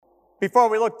Before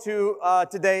we look to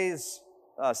today's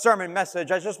sermon message,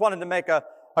 I just wanted to make a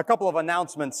couple of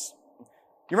announcements.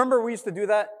 You remember we used to do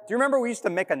that? Do you remember we used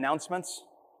to make announcements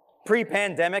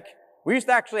pre-pandemic? We used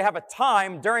to actually have a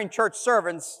time during church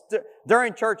service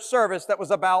that was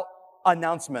about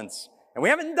announcements. And we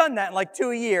haven't done that in like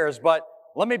 2 years, but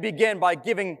let me begin by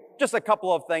giving just a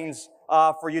couple of things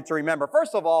for you to remember.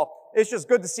 First of all, it's just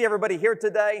good to see everybody here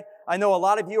today. I know a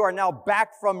lot of you are now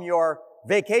back from your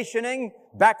vacationing,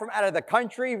 back from out of the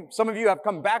country. Some of you have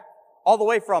come back all the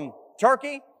way from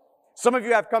Turkey. Some of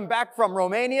you have come back from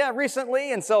Romania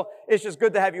recently, and so it's just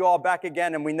good to have you all back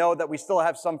again. And we know that we still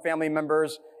have some family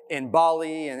members in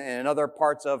Bali and in other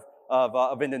parts of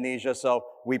Indonesia. So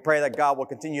we pray that God will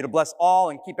continue to bless all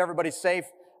and keep everybody safe.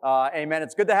 Amen.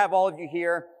 It's good to have all of you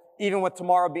here, even with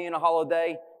tomorrow being a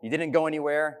holiday. You didn't go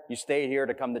anywhere. You stayed here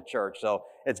to come to church. So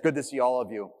it's good to see all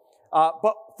of you.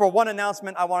 But for one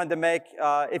announcement I wanted to make,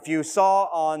 if you saw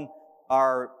on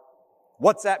our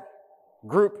WhatsApp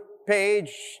group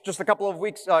page just a couple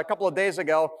of days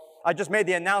ago, I just made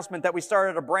the announcement that we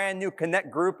started a brand new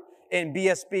Connect group in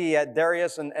BSB at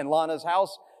Darius and Lana's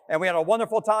house. And we had a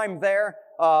wonderful time there.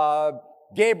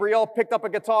 Gabriel picked up a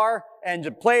guitar and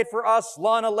just played for us.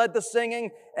 Lana led the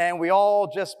singing, and we all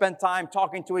just spent time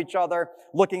talking to each other,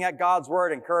 looking at God's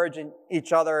Word, encouraging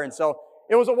each other. And so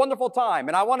it was a wonderful time.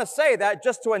 And I want to say that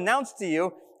just to announce to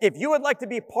you, if you would like to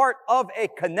be part of a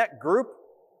Connect group,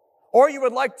 or you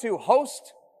would like to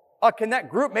host a Connect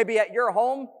group, maybe at your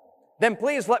home, then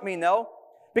please let me know.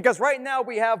 Because right now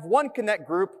we have one Connect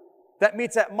group that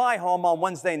meets at my home on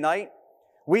Wednesday night.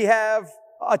 We have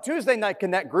a Tuesday night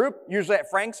Connect group, usually at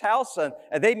Frank's house, and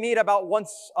they meet about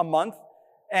once a month.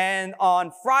 And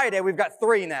on Friday, we've got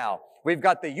 3 now. We've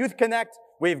got the Youth Connect,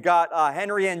 we've got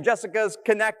Henry and Jessica's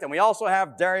Connect, and we also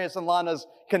have Darius and Lana's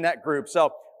Connect group.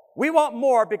 So we want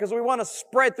more because we want to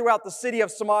spread throughout the city of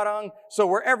Semarang. So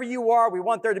wherever you are, we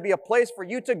want there to be a place for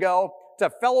you to go to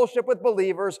fellowship with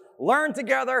believers, learn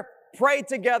together, pray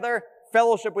together,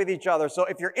 fellowship with each other. So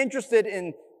if you're interested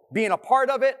in being a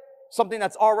part of it, something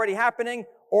that's already happening,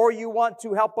 or you want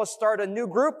to help us start a new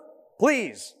group,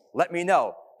 please let me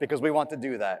know, because we want to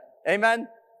do that. Amen?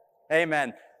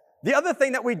 Amen. The other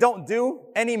thing that we don't do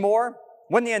anymore,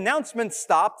 when the announcement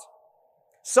stopped,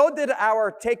 so did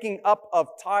our taking up of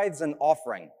tithes and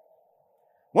offering.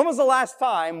 When was the last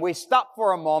time we stopped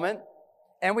for a moment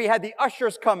and we had the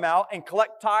ushers come out and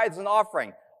collect tithes and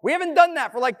offering? We haven't done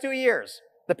that for like 2 years.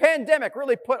 The pandemic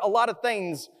really put a lot of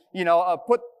things,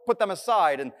 put them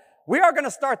aside. And we are going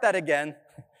to start that again.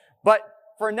 But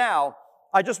for now,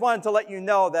 I just wanted to let you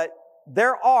know that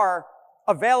there are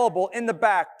available in the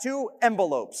back 2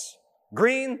 envelopes,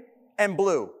 green and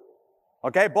blue.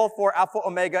 Okay, both for Alpha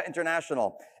Omega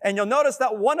International. And you'll notice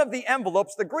that one of the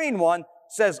envelopes, the green one,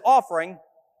 says offering.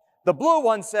 The blue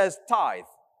one says tithe.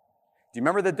 Do you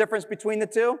remember the difference between the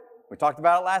two? We talked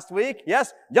about it last week.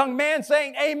 Yes? Young man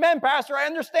saying, amen, Pastor, I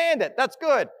understand it. That's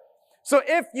good. So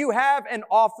if you have an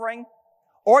offering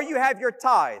or you have your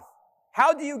tithe,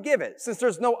 how do you give it? Since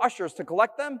there's no ushers to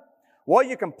collect them, well,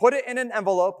 you can put it in an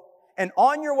envelope, and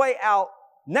on your way out,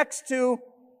 next to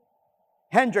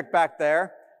Hendrik back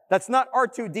there, that's not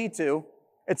R2D2,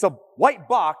 it's a white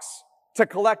box to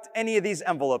collect any of these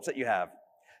envelopes that you have.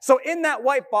 So in that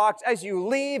white box, as you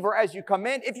leave or as you come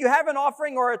in, if you have an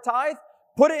offering or a tithe,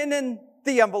 put it in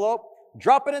the envelope,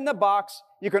 drop it in the box.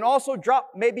 You can also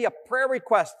drop maybe a prayer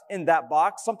request in that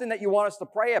box, something that you want us to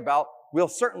pray about. We'll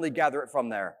certainly gather it from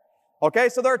there. Okay,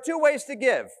 so there are 2 ways to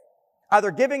give. Either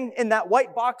giving in that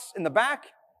white box in the back,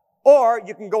 or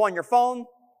you can go on your phone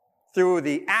through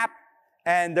the app,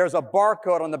 and there's a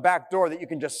barcode on the back door that you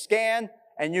can just scan,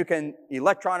 and you can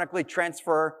electronically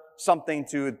transfer something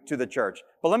to the church.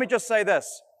 But let me just say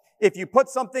this. If you put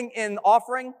something in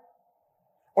offering,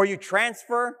 or you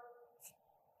transfer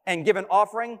and give an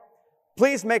offering,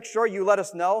 please make sure you let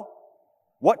us know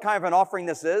what kind of an offering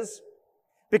this is,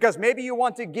 because maybe you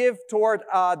want to give toward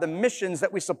the missions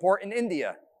that we support in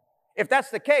India. If that's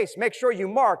the case, make sure you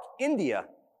mark India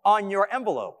on your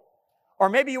envelope. Or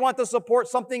maybe you want to support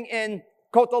something in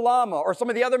Kota Lama or some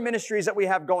of the other ministries that we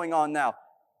have going on now.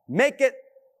 Make it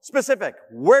specific.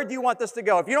 Where do you want this to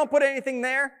go? If you don't put anything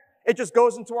there, it just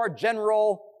goes into our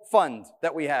general fund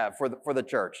that we have for the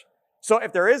church. So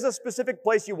if there is a specific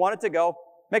place you want it to go,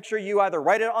 make sure you either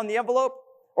write it on the envelope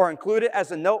or include it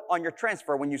as a note on your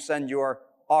transfer when you send your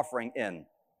offering in.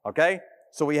 Okay?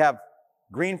 So we have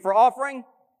green for offering,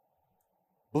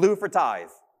 blue for tithe,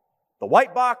 the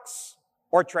white box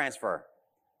or transfer.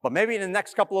 But maybe in the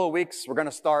next couple of weeks, we're going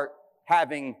to start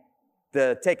having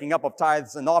the taking up of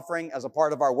tithes and offering as a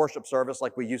part of our worship service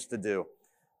like we used to do.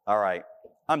 All right,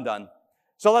 I'm done.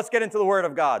 So let's get into the Word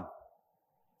of God.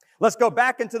 Let's go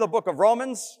back into the book of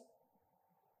Romans,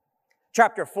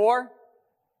 chapter 4.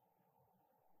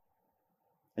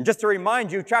 And just to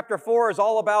remind you, chapter 4 is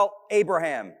all about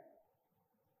Abraham.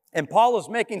 And Paul is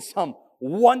making some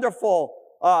wonderful,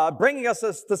 bringing us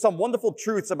to some wonderful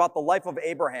truths about the life of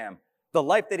Abraham, the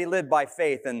life that he lived by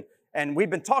faith. And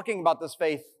we've been talking about this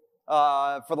faith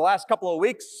for the last couple of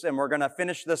weeks, and we're going to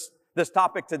finish this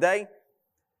topic today.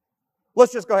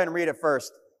 Let's just go ahead and read it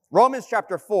first. Romans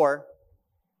chapter 4.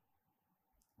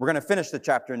 We're going to finish the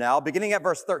chapter now, beginning at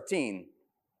verse 13.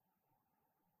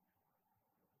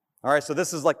 All right, so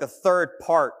this is like the third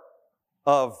part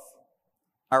of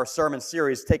our sermon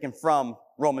series taken from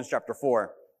Romans chapter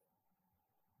 4.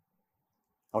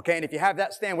 Okay, and if you have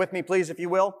that, stand with me, please, if you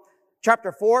will.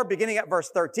 Chapter 4, beginning at verse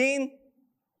 13.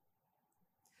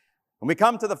 When we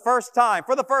come to for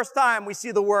the first time, we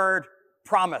see the word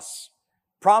promise.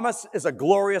 Promise is a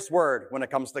glorious word when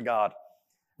it comes to God.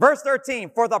 Verse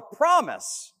 13, for the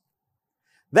promise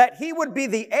that he would be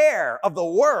the heir of the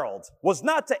world was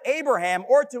not to Abraham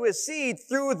or to his seed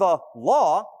through the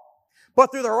law,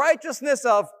 but through the righteousness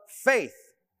of faith.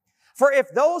 For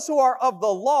if those who are of the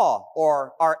law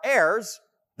or are heirs,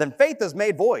 then faith is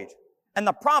made void, and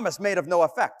the promise made of no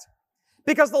effect.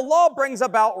 Because the law brings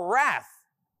about wrath.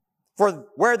 For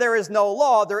where there is no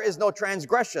law, there is no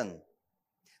transgression.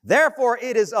 Therefore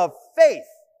it is of faith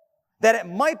that it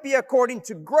might be according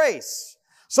to grace,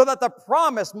 so that the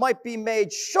promise might be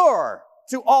made sure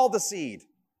to all the seed,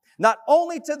 not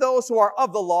only to those who are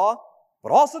of the law,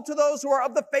 but also to those who are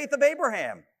of the faith of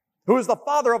Abraham, who is the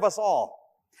father of us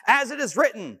all. As it is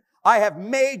written, I have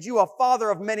made you a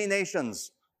father of many nations,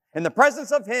 in the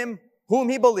presence of him whom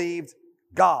he believed,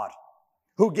 God,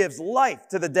 who gives life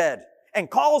to the dead, and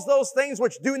calls those things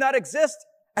which do not exist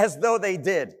as though they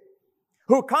did,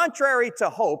 who contrary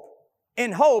to hope,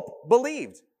 in hope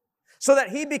believed, so that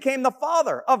he became the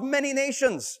father of many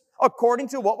nations, according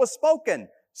to what was spoken.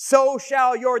 So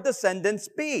shall your descendants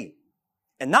be.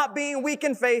 And not being weak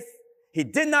in faith, he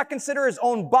did not consider his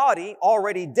own body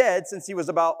already dead since he was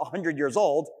about 100 years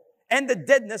old, and the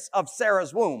deadness of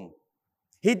Sarah's womb.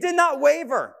 He did not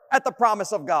waver at the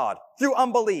promise of God through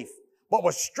unbelief, but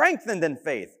was strengthened in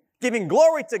faith, giving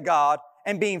glory to God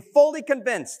and being fully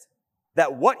convinced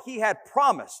that what he had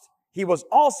promised, he was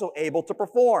also able to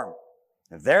perform.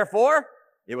 And therefore,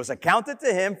 it was accounted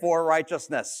to him for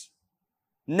righteousness.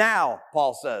 Now,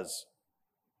 Paul says,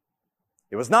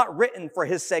 it was not written for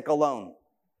his sake alone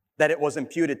that it was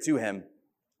imputed to him,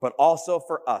 but also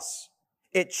for us.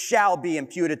 It shall be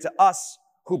imputed to us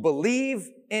who believe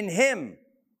in him,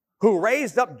 who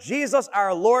raised up Jesus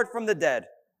our Lord from the dead,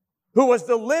 who was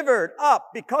delivered up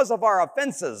because of our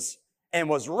offenses and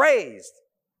was raised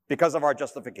because of our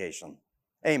justification.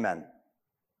 Amen.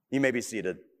 You may be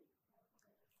seated.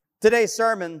 Today's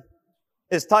sermon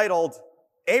is titled,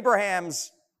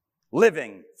 Abraham's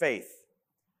Living Faith.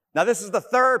 Now, this is the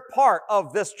third part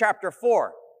of this chapter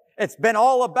 4. It's been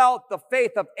all about the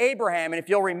faith of Abraham. And if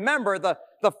you'll remember, the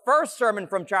first sermon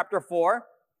from chapter 4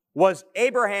 was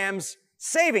Abraham's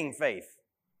saving faith.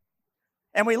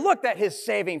 And we looked at his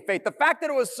saving faith, the fact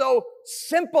that it was so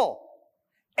simple.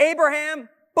 Abraham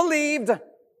believed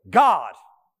God.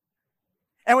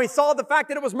 And we saw the fact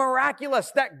that it was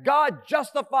miraculous, that God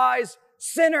justifies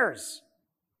sinners.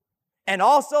 And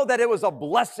also that it was a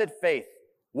blessed faith.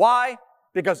 Why?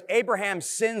 Because Abraham's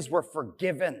sins were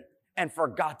forgiven and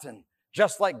forgotten,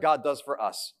 just like God does for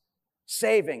us.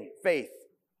 Saving faith.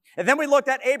 And then we looked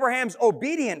at Abraham's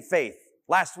obedient faith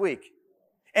last week.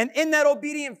 And in that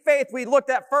obedient faith, we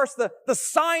looked at first the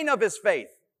sign of his faith.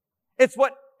 It's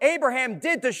what Abraham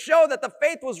did to show that the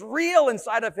faith was real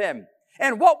inside of him.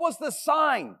 And what was the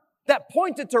sign that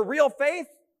pointed to real faith?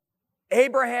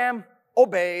 Abraham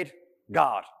obeyed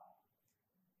God.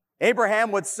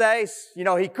 Abraham would say,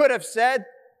 he could have said,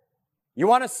 you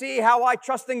want to see how I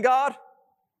trust in God?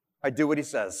 I do what he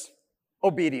says.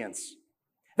 Obedience.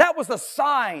 That was the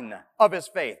sign of his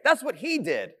faith. That's what he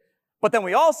did. But then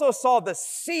we also saw the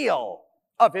seal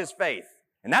of his faith.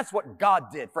 And that's what God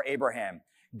did for Abraham.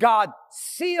 God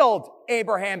sealed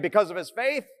Abraham because of his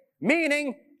faith,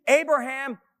 meaning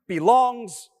Abraham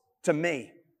belongs to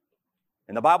me.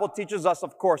 And the Bible teaches us,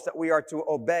 of course, that we are to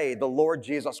obey the Lord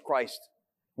Jesus Christ.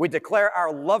 We declare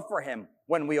our love for him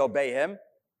when we obey him.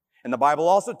 And the Bible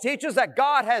also teaches that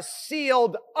God has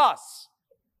sealed us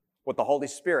with the Holy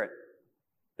Spirit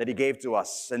that he gave to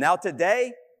us. And now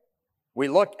today, we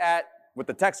look at, with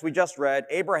the text we just read,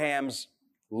 Abraham's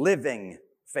living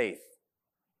faith.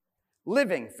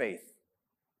 Living faith.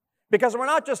 Because we're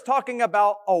not just talking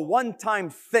about a one-time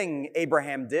thing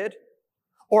Abraham did,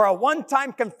 or a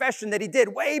one-time confession that he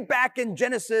did way back in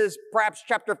Genesis, perhaps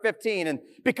chapter 15. And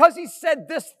because he said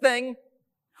this thing,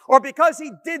 or because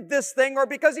he did this thing, or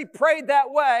because he prayed that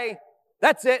way,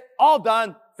 that's it, all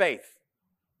done, faith.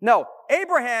 No,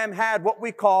 Abraham had what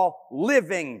we call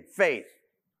living faith.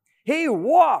 He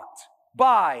walked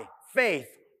by faith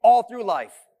all through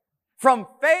life. From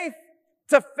faith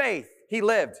to faith, he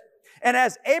lived. And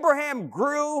as Abraham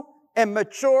grew and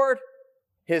matured,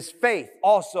 his faith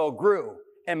also grew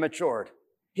and matured.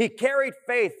 He carried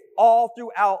faith all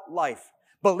throughout life,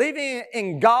 believing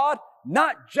in God,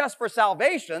 not just for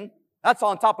salvation, that's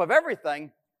on top of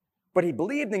everything, but he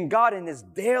believed in God in his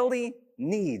daily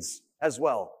needs as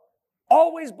well.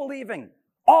 Always believing,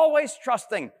 always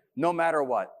trusting, no matter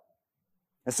what.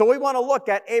 And so we want to look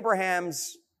at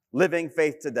Abraham's living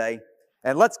faith today,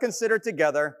 and let's consider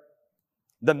together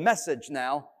the message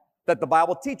now that the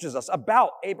Bible teaches us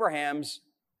about Abraham's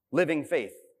living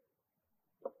faith.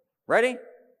 Ready?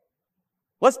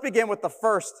 Let's begin with the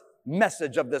first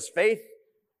message of this faith.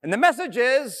 And the message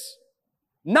is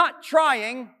not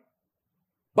trying,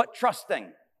 but trusting.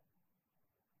 Let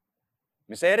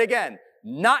me say it again.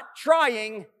 Not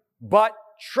trying, but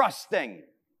trusting.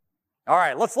 All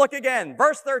right, let's look again.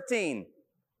 Verse 13.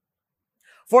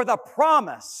 For the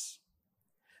promise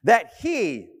that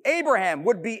he, Abraham,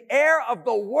 would be heir of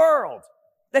the world,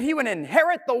 that he would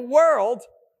inherit the world,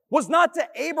 was not to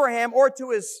Abraham or to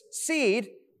his seed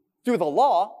through the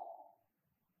law,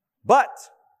 but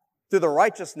through the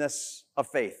righteousness of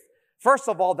faith. First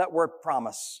of all, that word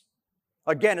promise.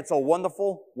 Again, it's a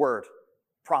wonderful word,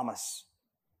 promise.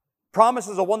 Promise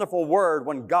is a wonderful word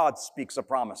when God speaks a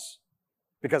promise,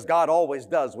 because God always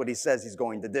does what he says he's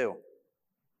going to do.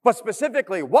 But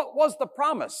specifically, what was the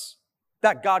promise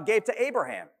that God gave to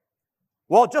Abraham?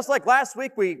 Well, just like last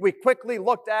week, we quickly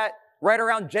looked at right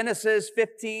around Genesis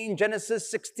 15,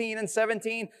 Genesis 16 and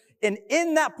 17. And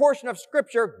in that portion of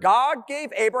Scripture, God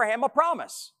gave Abraham a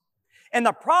promise. And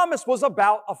the promise was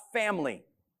about a family,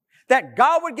 that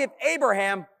God would give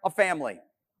Abraham a family.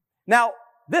 Now,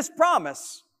 this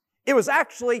promise, it was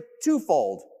actually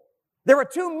twofold. There were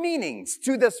two meanings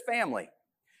to this family.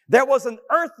 There was an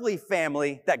earthly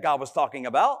family that God was talking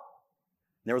about.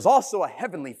 There was also a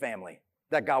heavenly family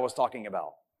that God was talking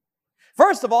about.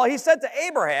 First of all, he said to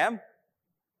Abraham,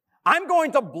 I'm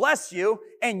going to bless you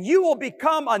and you will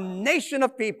become a nation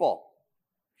of people.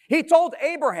 He told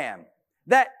Abraham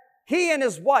that he and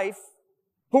his wife,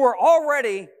 who were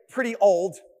already pretty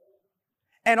old,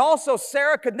 and also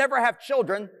Sarah could never have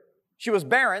children, she was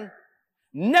barren,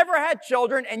 never had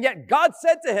children, and yet God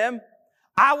said to him,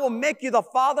 I will make you the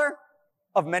father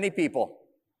of many people,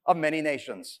 of many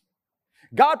nations.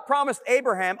 God promised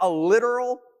Abraham a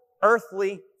literal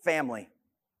earthly family.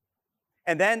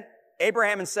 And then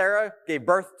Abraham and Sarah gave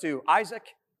birth to Isaac,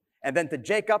 and then to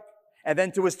Jacob, and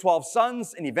then to his 12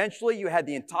 sons, and eventually you had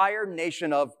the entire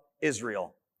nation of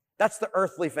Israel. That's the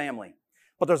earthly family.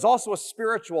 But there's also a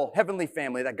spiritual heavenly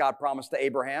family that God promised to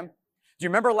Abraham. Do you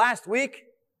remember last week?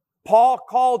 Paul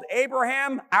called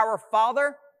Abraham our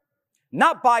father,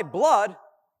 not by blood,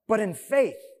 but in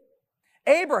faith.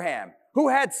 Abraham, who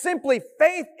had simply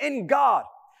faith in God,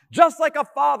 just like a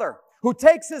father who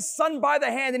takes his son by the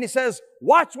hand and he says,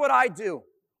 watch what I do,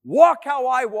 walk how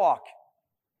I walk,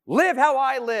 live how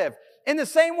I live. In the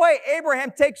same way,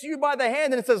 Abraham takes you by the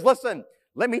hand and says, listen,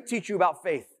 let me teach you about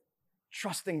faith.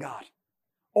 Trust in God.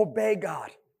 Obey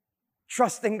God.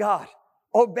 Trust in God.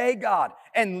 Obey God.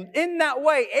 And in that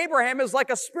way, Abraham is like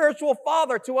a spiritual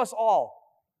father to us all.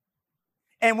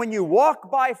 And when you walk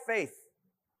by faith,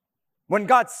 when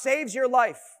God saves your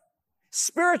life,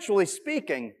 spiritually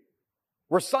speaking,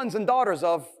 we're sons and daughters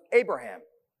of Abraham,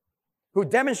 who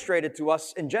demonstrated to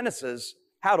us in Genesis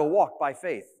how to walk by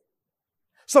faith.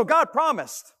 So God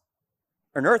promised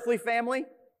an earthly family,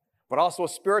 but also a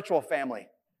spiritual family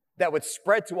that would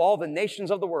spread to all the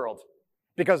nations of the world.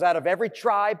 Because out of every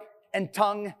tribe and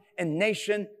tongue and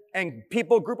nation and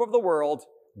people group of the world,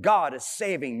 God is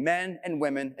saving men and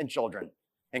women and children,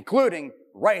 including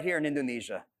right here in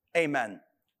Indonesia. Amen.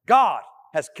 God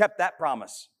has kept that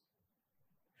promise.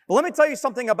 But let me tell you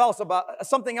something else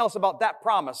about that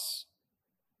promise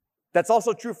that's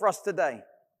also true for us today.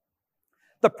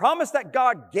 The promise that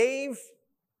God gave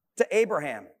to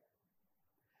Abraham,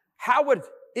 how would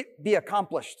it be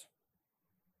accomplished?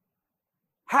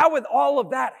 How would all of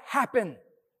that happen?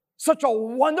 Such a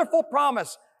wonderful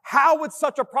promise. How would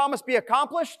such a promise be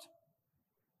accomplished?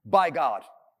 By God.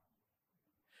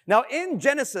 Now, in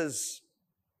Genesis,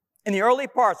 in the early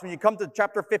parts, when you come to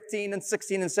chapter 15 and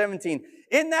 16 and 17,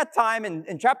 in that time,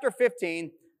 in chapter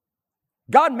 15,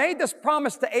 God made this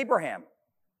promise to Abraham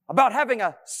about having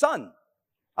a son,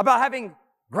 about having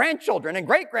grandchildren and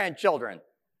great-grandchildren.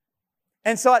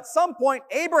 And so at some point,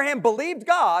 Abraham believed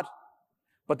God,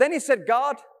 but then he said,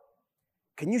 God,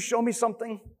 can you show me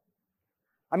something?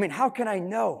 I mean, how can I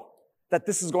know that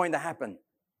this is going to happen?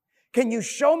 Can you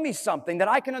show me something that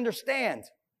I can understand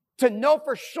to know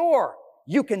for sure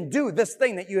you can do this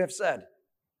thing that you have said?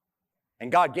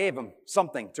 And God gave him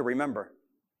something to remember.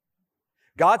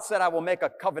 God said, I will make a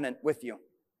covenant with you.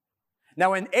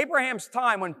 Now, in Abraham's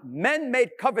time, when men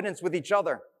made covenants with each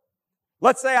other,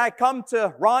 let's say I come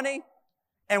to Ronnie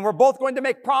and we're both going to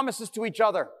make promises to each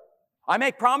other. I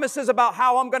make promises about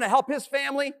how I'm going to help his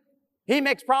family. He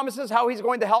makes promises how he's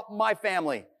going to help my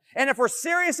family. And if we're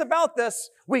serious about this,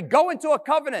 we go into a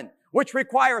covenant which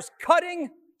requires cutting,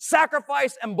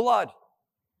 sacrifice, and blood.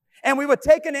 And we would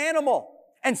take an animal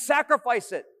and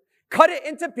sacrifice it, cut it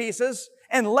into pieces,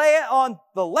 and lay it on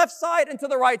the left side and to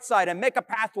the right side and make a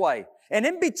pathway. And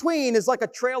in between is like a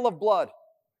trail of blood.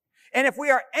 And if we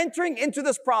are entering into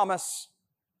this promise,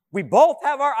 we both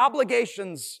have our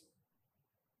obligations.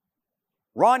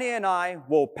 Ronnie and I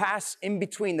will pass in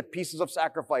between the pieces of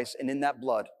sacrifice and in that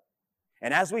blood.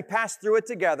 And as we pass through it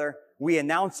together, we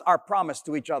announce our promise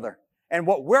to each other and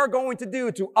what we're going to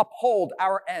do to uphold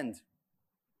our end.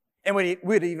 And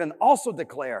we'd even also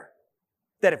declare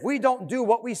that if we don't do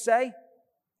what we say,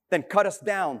 then cut us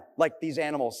down like these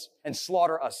animals and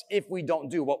slaughter us if we don't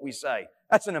do what we say.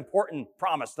 That's an important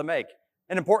promise to make,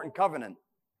 an important covenant.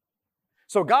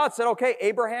 So God said, okay,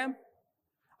 Abraham,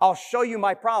 I'll show you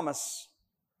my promise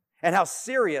and how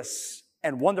serious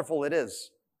and wonderful it is.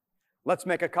 Let's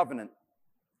make a covenant.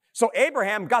 So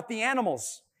Abraham got the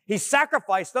animals. He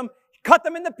sacrificed them, cut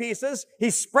them into pieces. He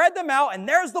spread them out, and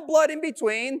there's the blood in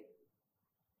between.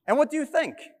 And what do you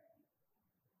think?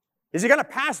 Is he going to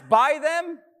pass by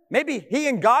them? Maybe he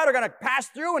and God are going to pass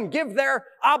through and give their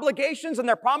obligations and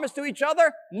their promise to each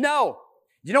other? No.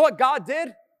 You know what God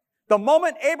did? The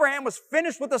moment Abraham was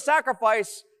finished with the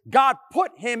sacrifice, God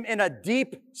put him in a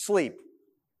deep sleep.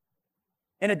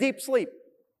 In a deep sleep.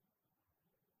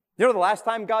 You know the last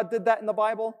time God did that in the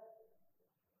Bible?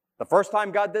 The first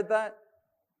time God did that?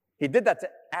 He did that to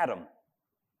Adam. Do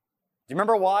you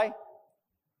remember why?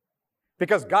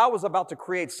 Because God was about to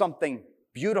create something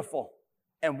beautiful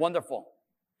and wonderful.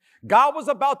 God was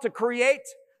about to create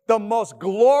the most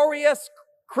glorious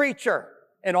creature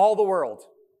in all the world,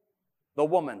 the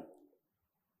woman.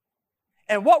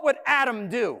 And what would Adam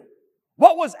do?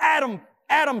 What was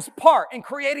Adam's part in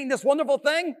creating this wonderful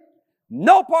thing?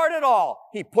 No part at all.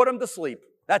 He put him to sleep.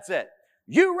 That's it.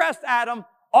 You rest, Adam.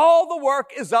 All the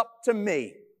work is up to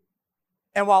me.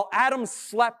 And while Adam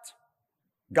slept,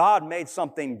 God made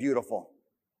something beautiful.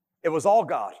 It was all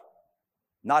God,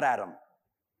 not Adam.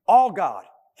 All God.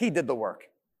 He did the work.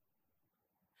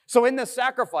 So in this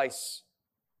sacrifice,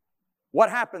 what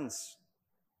happens?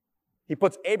 He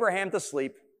puts Abraham to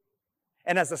sleep.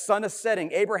 And as the sun is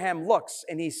setting, Abraham looks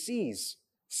and he sees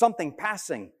something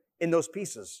passing in those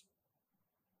pieces.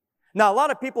 Now, a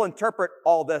lot of people interpret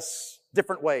all this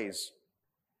different ways.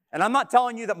 And I'm not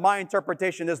telling you that my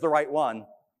interpretation is the right one,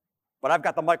 but I've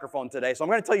got the microphone today, so I'm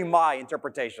going to tell you my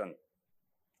interpretation.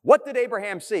 What did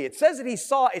Abraham see? It says that he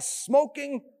saw a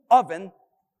smoking oven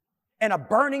and a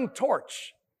burning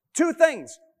torch. Two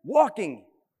things walking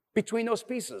between those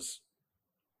pieces.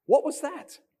 What was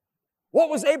that? What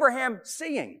was Abraham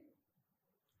seeing?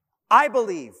 I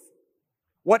believe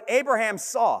what Abraham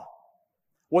saw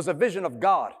was a vision of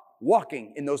God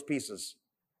walking in those pieces.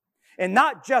 And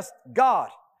not just God.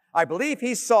 I believe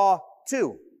he saw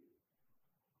two.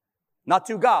 Not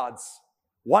two gods,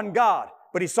 one God.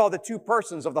 But he saw the two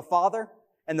persons of the Father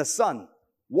and the Son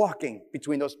walking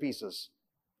between those pieces.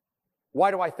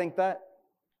 Why do I think that?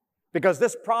 Because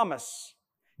this promise,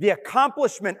 the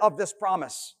accomplishment of this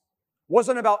promise,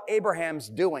 wasn't about Abraham's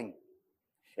doing.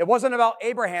 It wasn't about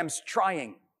Abraham's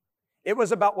trying. It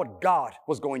was about what God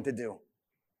was going to do.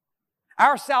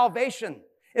 Our salvation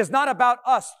is not about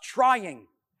us trying.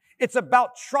 It's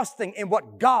about trusting in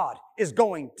what God is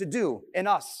going to do in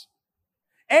us.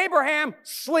 Abraham,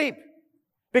 sleep,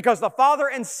 because the Father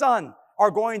and Son are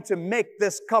going to make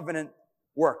this covenant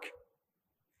work.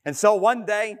 And so one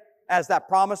day, as that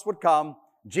promise would come,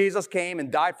 Jesus came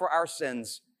and died for our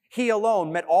sins. He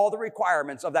alone met all the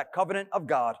requirements of that covenant of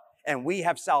God, and we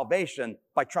have salvation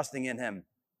by trusting in Him.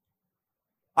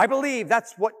 I believe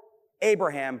that's what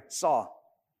Abraham saw.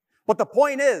 But the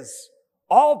point is,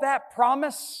 all that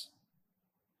promise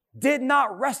did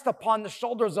not rest upon the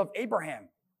shoulders of Abraham.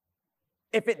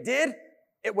 If it did,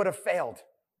 it would have failed.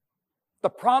 The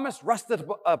promise rested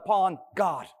upon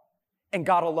God and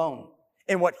God alone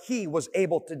in what He was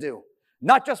able to do.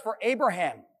 Not just for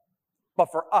Abraham,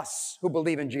 but for us who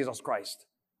believe in Jesus Christ.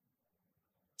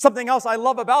 Something else I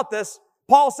love about this,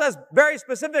 Paul says very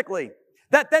specifically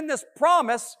that then this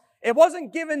promise, it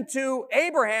wasn't given to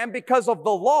Abraham because of the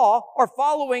law or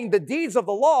following the deeds of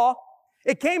the law.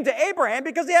 It came to Abraham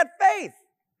because he had faith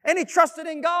and he trusted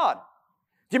in God.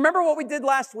 Do you remember what we did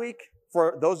last week?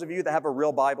 For those of you that have a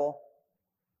real Bible,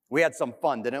 we had some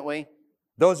fun, didn't we?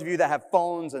 Those of you that have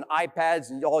phones and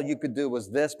iPads and all you could do was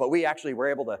this, but we actually were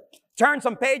able to turn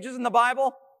some pages in the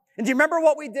Bible. And do you remember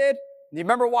what we did? Do you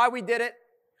remember why we did it?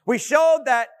 We showed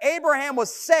that Abraham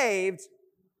was saved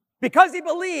because he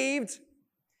believed,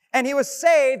 and he was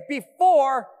saved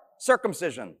before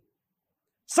circumcision.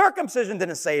 Circumcision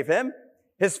didn't save him.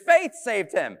 His faith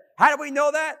saved him. How do we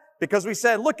know that? Because we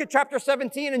said, look at chapter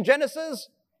 17 in Genesis.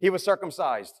 He was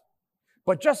circumcised.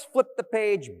 But just flip the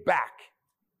page back,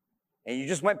 and you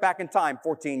just went back in time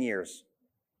 14 years.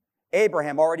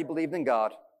 Abraham already believed in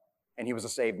God, and he was a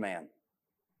saved man.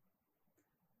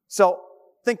 So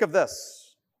think of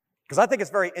this, because I think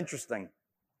it's very interesting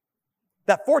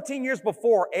that 14 years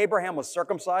before Abraham was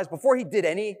circumcised, before he did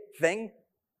anything,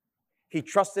 he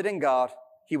trusted in God,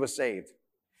 he was saved.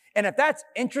 And if that's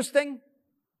interesting,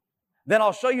 then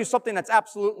I'll show you something that's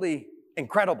absolutely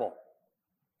incredible.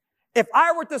 If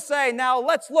I were to say, now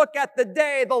let's look at the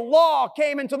day the law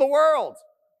came into the world,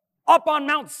 up on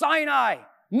Mount Sinai,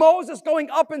 Moses going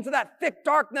up into that thick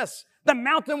darkness, the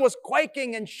mountain was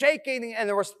quaking and shaking, and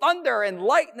there was thunder and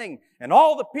lightning, and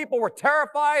all the people were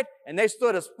terrified, and they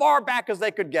stood as far back as they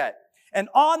could get. And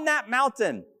on that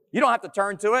mountain, you don't have to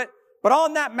turn to it, but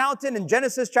on that mountain in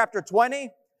Genesis chapter 20,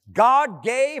 God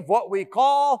gave what we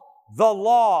call the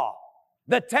law,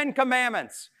 the 10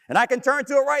 Commandments. And I can turn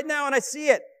to it right now and I see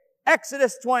it.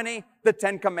 Exodus 20, the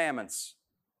 10 Commandments.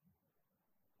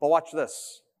 But watch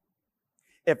this.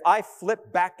 If I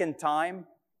flip back in time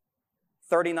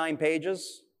 39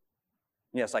 pages,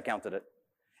 yes, I counted it.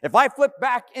 If I flip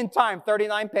back in time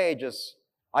 39 pages,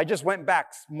 I just went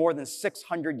back more than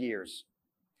 600 years.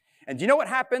 And do you know what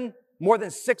happened more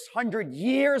than 600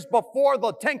 years before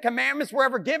the 10 Commandments were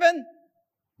ever given?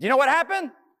 Do you know what happened?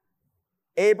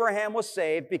 Abraham was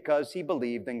saved because he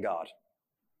believed in God.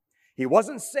 He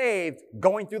wasn't saved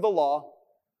going through the law.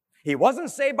 He wasn't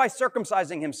saved by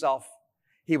circumcising himself.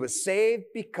 He was saved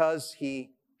because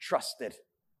he trusted.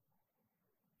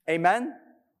 Amen?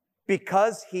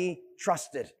 Because he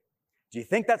trusted. Do you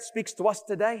think that speaks to us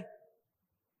today?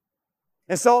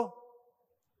 And so,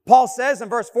 Paul says in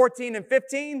verse 14 and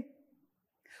 15,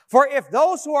 for if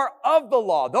those who are of the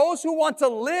law, those who want to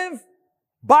live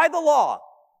by the law,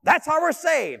 that's how we're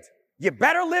saved. You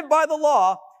better live by the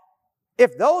law.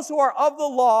 If those who are of the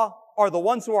law are the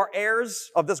ones who are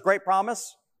heirs of this great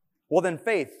promise, well then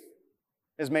faith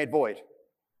is made void.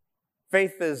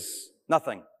 Faith is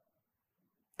nothing.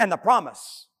 And the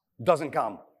promise doesn't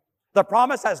come. The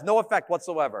promise has no effect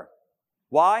whatsoever.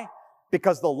 Why?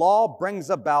 Because the law brings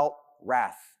about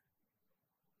wrath.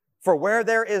 For where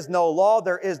there is no law,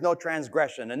 there is no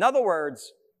transgression. In other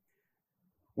words,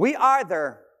 we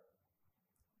either,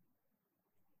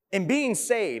 in being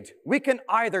saved, we can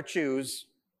either choose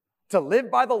to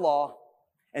live by the law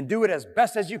and do it as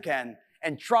best as you can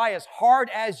and try as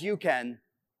hard as you can,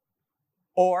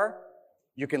 or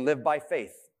you can live by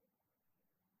faith.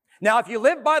 Now, if you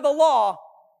live by the law,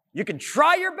 you can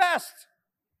try your best,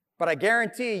 but I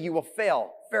guarantee you will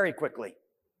fail very quickly.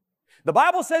 The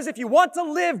Bible says if you want to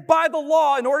live by the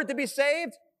law in order to be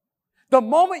saved, the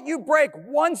moment you break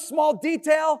one small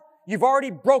detail, you've already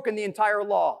broken the entire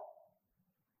law.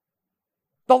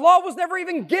 The law was never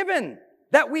even given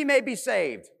that we may be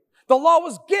saved. The law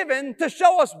was given to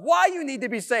show us why you need to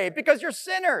be saved, because you're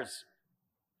sinners.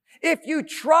 If you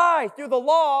try through the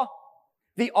law,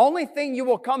 the only thing you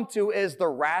will come to is the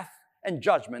wrath and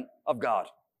judgment of God.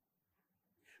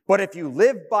 But if you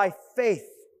live by faith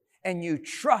and you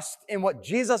trust in what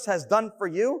Jesus has done for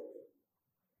you,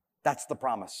 that's the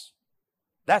promise.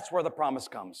 That's where the promise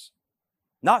comes.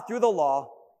 Not through the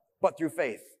law, but through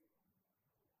faith.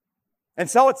 And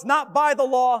so it's not by the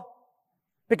law,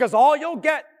 because all you'll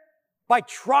get by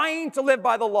trying to live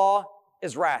by the law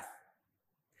is wrath.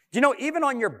 Do you know, even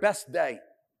on your best day,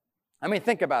 I mean,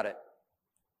 think about it.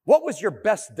 What was your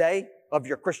best day of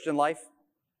your Christian life?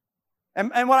 And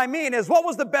what I mean is, what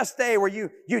was the best day where you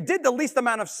did the least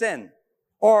amount of sin?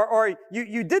 Or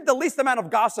you did the least amount of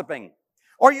gossiping?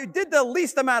 Or you did the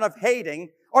least amount of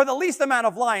hating? Or the least amount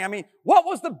of lying? I mean, what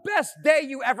was the best day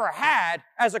you ever had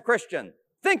as a Christian?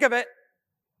 Think of it.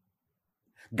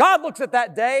 God looks at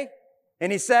that day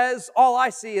and he says, all I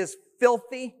see is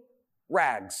filthy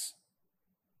rags.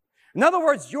 In other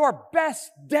words, your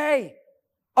best day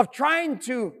of trying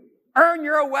to earn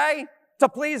your way to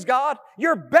please God,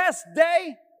 your best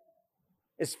day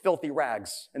is filthy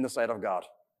rags in the sight of God.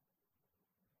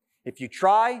 If you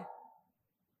try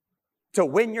to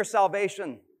win your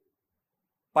salvation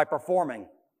by performing,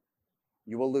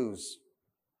 you will lose.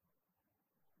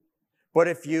 But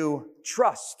if you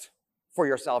trust for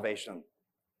your salvation,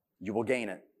 you will gain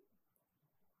it.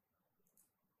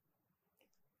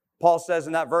 Paul says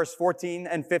in that verse 14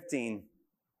 and 15,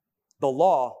 the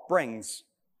law brings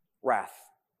wrath.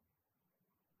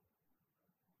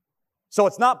 So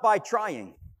it's not by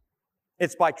trying,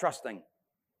 it's by trusting.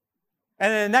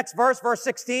 And in the next verse, verse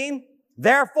 16,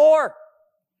 therefore,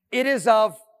 it is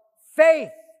of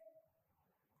faith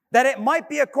that it might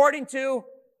be according to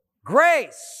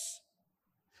grace,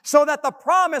 so that the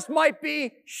promise might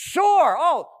be sure.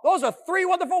 Oh, those are three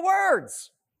wonderful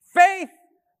words. Faith,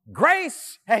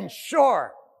 grace, and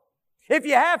sure. If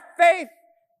you have faith,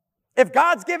 if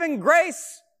God's giving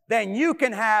grace, then you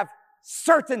can have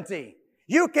certainty.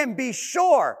 You can be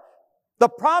sure. The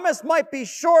promise might be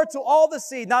sure to all the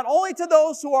seed, not only to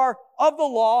those who are of the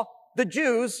law, the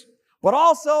Jews, but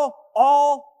also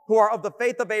all who are of the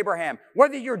faith of Abraham.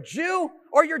 Whether you're Jew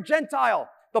or you're Gentile,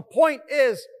 the point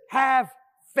is have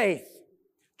faith.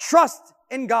 Trust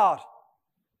in God.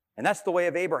 And that's the way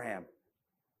of Abraham.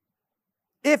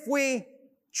 If we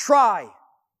try,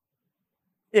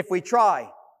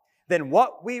 then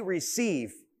what we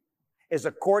receive is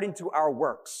according to our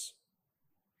works.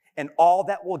 And all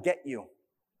that will get you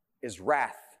is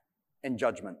wrath and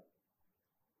judgment.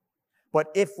 But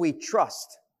if we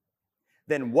trust,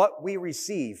 then what we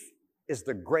receive is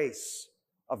the grace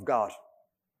of God.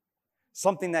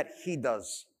 Something that He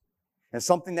does and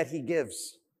something that He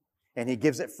gives. And He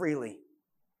gives it freely.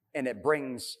 And it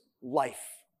brings life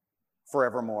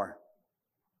forevermore.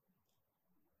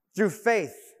 Through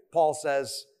faith, Paul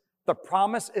says, the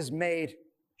promise is made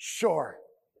sure.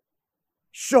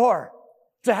 Sure.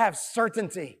 To have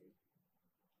certainty.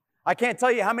 I can't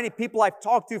tell you how many people I've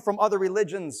talked to from other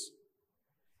religions,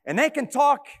 and they can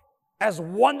talk as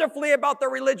wonderfully about their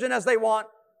religion as they want,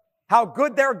 how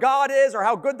good their God is or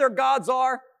how good their gods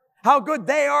are, how good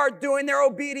they are doing their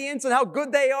obedience and how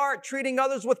good they are at treating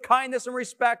others with kindness and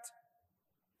respect.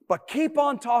 But keep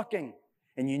on talking,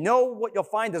 and you know what you'll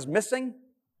find is missing?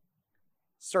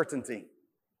 Certainty.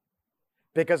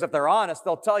 Because if they're honest,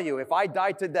 they'll tell you, if I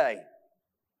die today,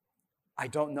 I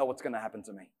don't know what's going to happen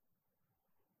to me.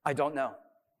 I don't know.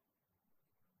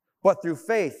 But through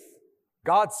faith,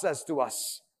 God says to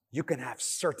us, you can have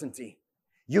certainty.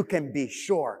 You can be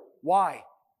sure. Why?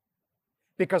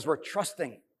 Because we're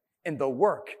trusting in the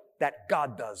work that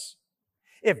God does.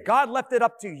 If God left it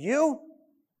up to you,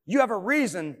 you have a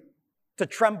reason to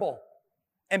tremble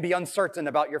and be uncertain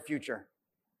about your future.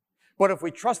 But if we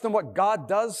trust in what God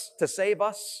does to save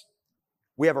us,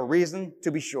 we have a reason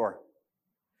to be sure.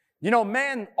 You know,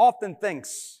 man often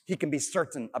thinks he can be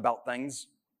certain about things.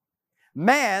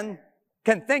 Man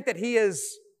can think that he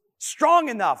is strong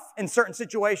enough in certain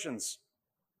situations.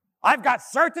 I've got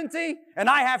certainty and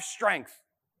I have strength.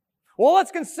 Well,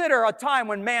 let's consider a time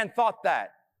when man thought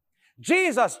that.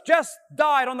 Jesus just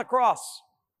died on the cross.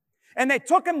 And they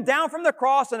took him down from the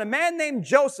cross, and a man named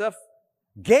Joseph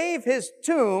gave his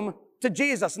tomb to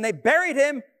Jesus. And they buried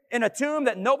him in a tomb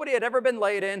that nobody had ever been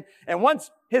laid in. And once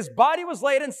his body was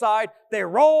laid inside, they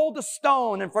rolled a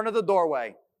stone in front of the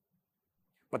doorway.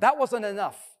 But that wasn't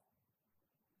enough.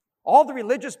 All the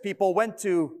religious people went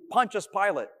to Pontius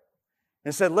Pilate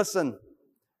and said, listen,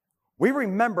 we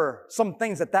remember some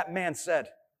things that man said,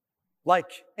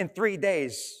 like in 3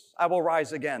 days I will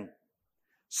rise again.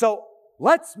 So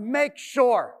let's make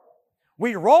sure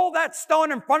we roll that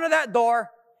stone in front of that door,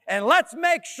 and let's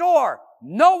make sure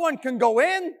no one can go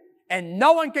in and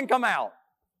no one can come out.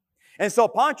 And so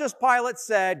Pontius Pilate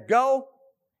said, go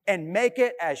and make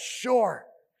it as sure.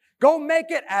 Go make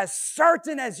it as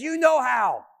certain as you know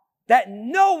how that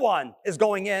no one is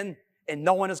going in and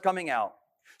no one is coming out.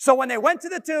 So when they went to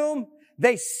the tomb,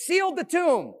 they sealed the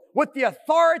tomb with the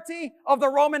authority of the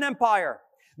Roman Empire.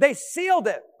 They sealed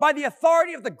it by the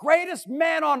authority of the greatest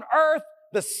man on earth,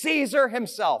 the Caesar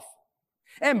himself.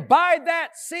 And by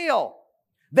that seal,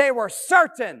 they were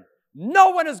certain no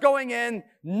one is going in,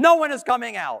 no one is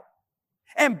coming out.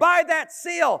 And by that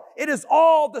seal, it is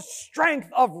all the strength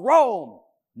of Rome.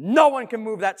 No one can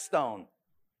move that stone.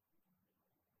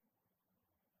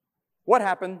 What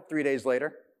happened 3 days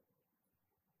later?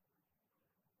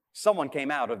 Someone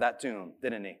came out of that tomb,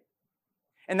 didn't he?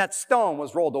 And that stone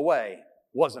was rolled away,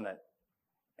 wasn't it?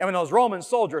 And when those Roman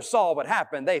soldiers saw what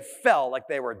happened, they fell like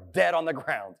they were dead on the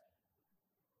ground.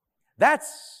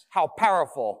 That's how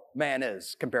powerful man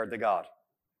is compared to God.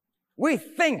 We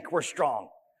think we're strong.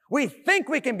 We think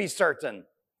we can be certain.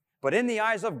 But in the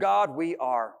eyes of God, we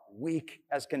are weak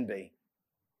as can be.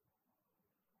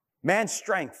 Man's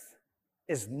strength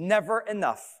is never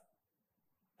enough,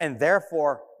 and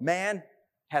therefore man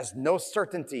has no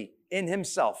certainty in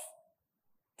himself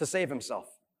to save himself.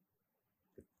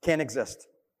 It can't exist.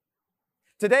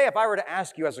 Today, if I were to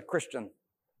ask you as a Christian,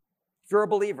 if you're a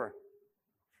believer,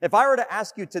 if I were to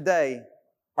ask you today,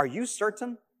 are you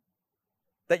certain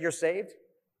that you're saved?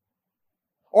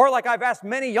 Or like I've asked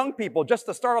many young people just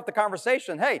to start off the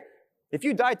conversation, hey, if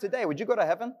you died today, would you go to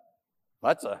heaven?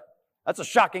 That's a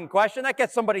shocking question. That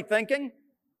gets somebody thinking.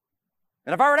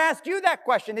 And if I were to ask you that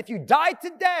question, if you died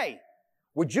today,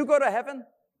 would you go to heaven?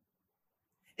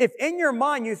 If in your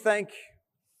mind you think,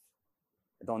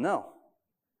 I don't know,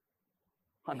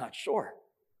 I'm not sure.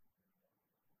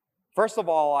 First of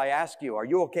all, I ask you, are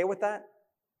you okay with that?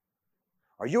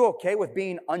 Are you okay with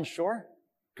being unsure?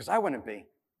 Because I wouldn't be.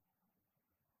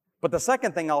 But the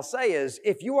second thing I'll say is,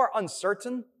 if you are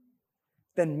uncertain,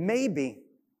 then maybe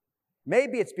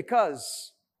it's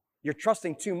because you're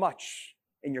trusting too much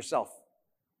in yourself.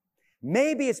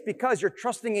 Maybe it's because you're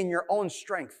trusting in your own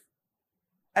strength,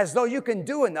 as though you can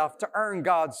do enough to earn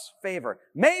God's favor.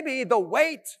 Maybe the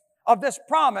weight of this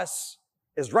promise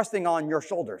is resting on your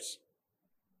shoulders.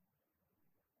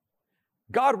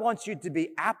 God wants you to be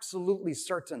absolutely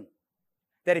certain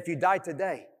that if you die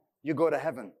today, you go to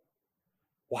heaven.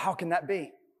 Well, how can that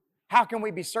be? How can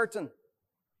we be certain?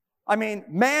 I mean,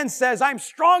 man says, I'm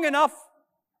strong enough,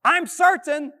 I'm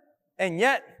certain, and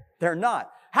yet they're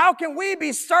not. How can we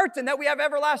be certain that we have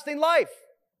everlasting life?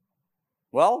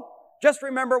 Well, just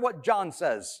remember what John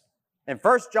says in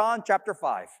 1 John chapter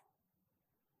 5.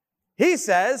 He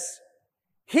says,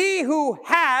 he who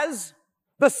has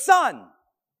the Son,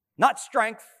 not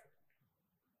strength,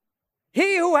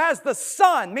 he who has the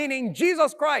Son, meaning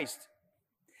Jesus Christ,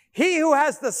 he who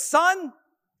has the Son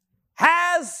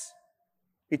has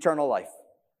eternal life.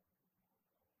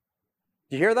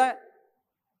 Do you hear that?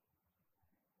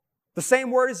 The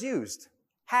same word is used.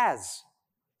 Has.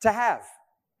 To have.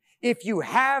 If you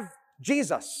have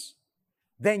Jesus,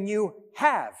 then you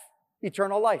have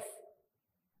eternal life.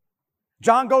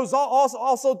 John goes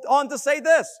also on to say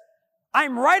this.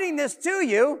 I'm writing this to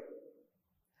you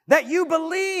that you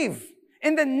believe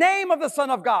in the name of the Son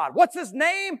of God. What's his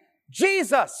name?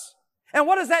 Jesus. And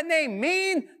what does that name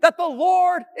mean? That the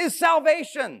Lord is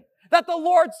salvation, that the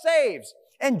Lord saves.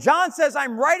 And John says,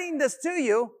 I'm writing this to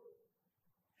you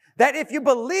that if you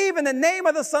believe in the name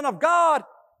of the Son of God,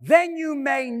 then you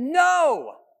may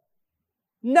know.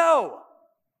 Know.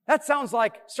 That sounds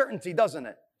like certainty, doesn't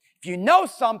it? If you know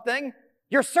something,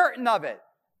 you're certain of it.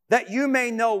 That you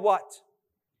may know what?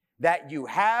 That you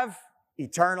have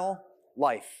eternal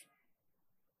life.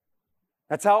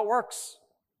 That's how it works.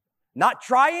 Not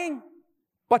trying,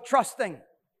 but trusting.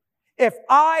 If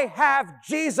I have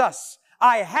Jesus,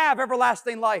 I have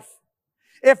everlasting life.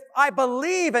 If I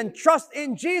believe and trust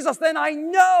in Jesus, then I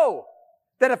know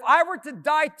that if I were to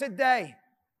die today,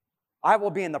 I will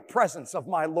be in the presence of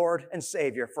my Lord and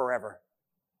Savior forever.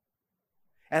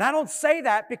 And I don't say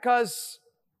that because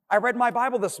I read my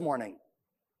Bible this morning.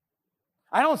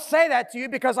 I don't say that to you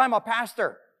because I'm a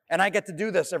pastor and I get to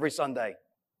do this every Sunday.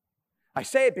 I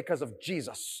say it because of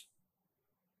Jesus.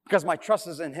 Because my trust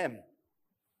is in him.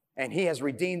 And he has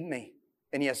redeemed me.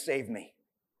 And he has saved me.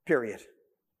 Period.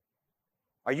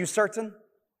 Are you certain?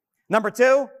 Number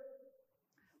 2,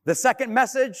 the second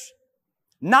message,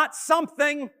 not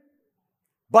something,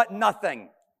 but nothing.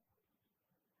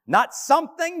 Not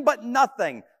something, but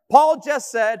nothing. Paul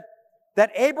just said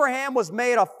that Abraham was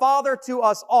made a father to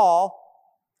us all.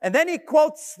 And then he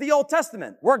quotes the Old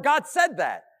Testament where God said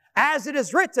that. As it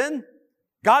is written,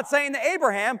 God saying to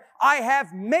Abraham, I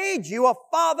have made you a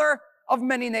father of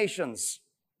many nations.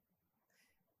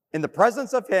 In the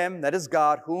presence of him, that is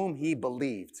God, whom he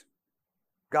believed.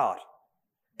 God.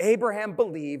 Abraham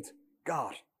believed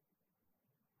God.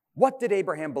 What did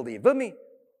Abraham believe?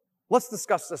 Let's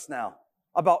discuss this now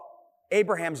about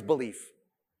Abraham's belief.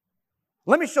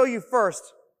 Let me show you first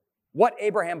what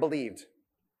Abraham believed.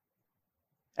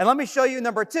 And let me show you,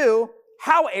 number 2,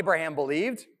 how Abraham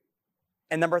believed.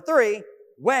 And number 3,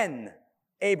 when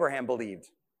Abraham believed.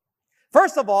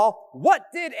 First of all, what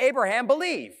did Abraham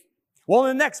believe? Well,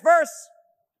 in the next verse,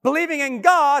 believing in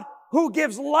God who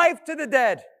gives life to the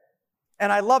dead.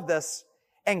 And I love this.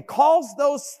 And calls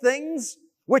those things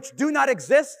which do not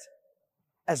exist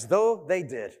as though they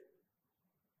did.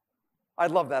 I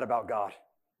love that about God.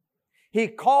 He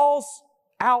calls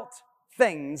out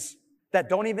things that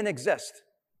don't even exist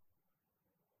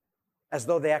as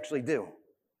though they actually do.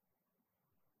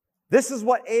 This is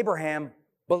what Abraham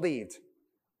believed.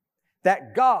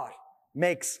 That God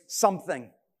makes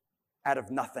something out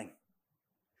of nothing.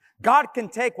 God can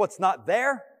take what's not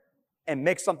there and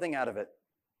make something out of it.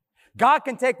 God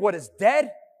can take what is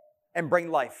dead and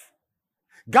bring life.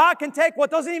 God can take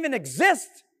what doesn't even exist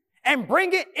and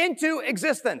bring it into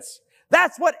existence.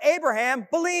 That's what Abraham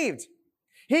believed.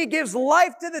 He gives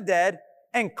life to the dead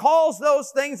and calls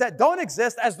those things that don't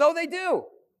exist as though they do.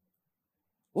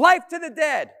 Life to the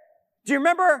dead. Do you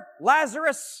remember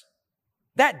Lazarus,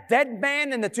 that dead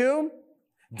man in the tomb?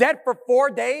 Dead for 4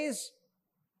 days?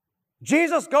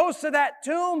 Jesus goes to that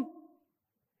tomb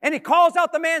and he calls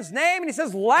out the man's name and he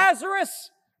says,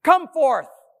 Lazarus, come forth.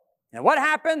 And what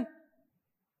happened?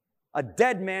 A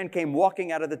dead man came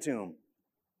walking out of the tomb.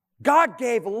 God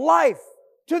gave life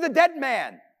to the dead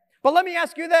man. But let me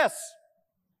ask you this.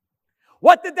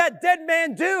 What did that dead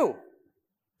man do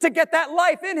to get that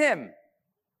life in him?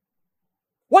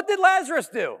 What did Lazarus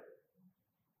do?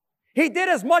 He did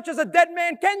as much as a dead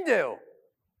man can do.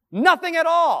 Nothing at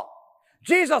all.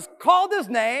 Jesus called his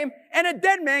name and a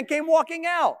dead man came walking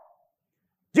out.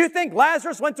 Do you think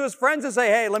Lazarus went to his friends and say,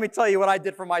 hey, let me tell you what I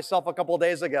did for myself a couple of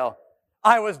days ago.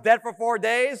 I was dead for 4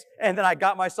 days and then I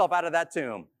got myself out of that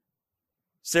tomb.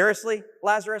 Seriously,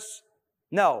 Lazarus?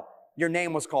 No, your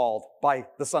name was called by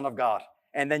the Son of God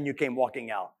and then you came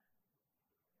walking out.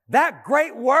 That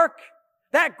great work,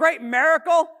 that great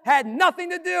miracle had nothing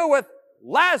to do with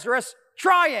Lazarus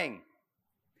trying.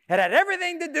 It had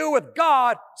everything to do with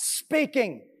God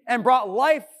speaking and brought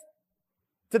life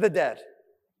to the dead.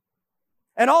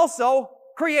 And also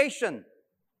creation.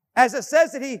 As it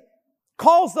says that he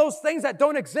calls those things that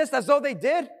don't exist as though they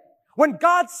did. When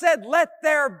God said, let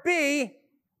there be,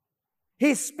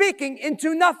 he's speaking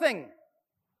into nothing.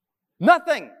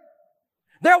 Nothing.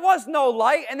 There was no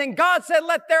light, and then God said,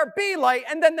 let there be light,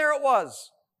 and then there it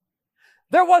was.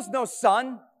 There was no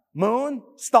sun, moon,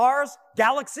 stars,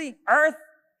 galaxy, earth,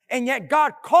 and yet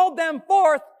God called them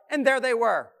forth, and there they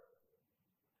were.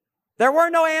 There were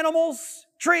no animals,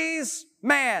 trees,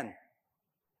 man,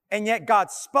 and yet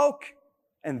God spoke,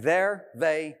 and there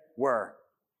they were.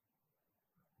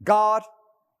 God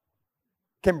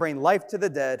can bring life to the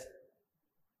dead,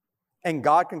 and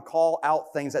God can call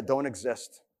out things that don't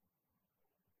exist.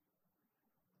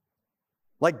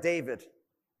 Like David.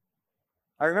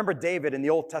 I remember David in the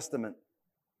Old Testament.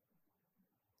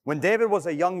 When David was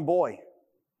a young boy,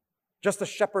 just a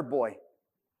shepherd boy,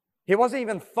 he wasn't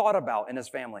even thought about in his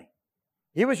family.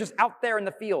 He was just out there in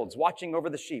the fields watching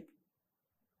over the sheep.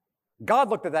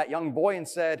 God looked at that young boy and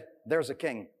said, there's a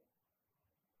king.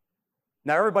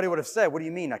 Now everybody would have said, what do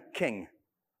you mean a king?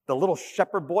 The little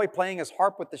shepherd boy playing his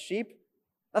harp with the sheep?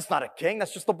 That's not a king,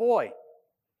 that's just a boy.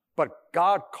 But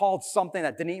God called something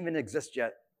that didn't even exist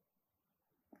yet,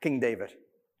 King David.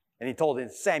 And he told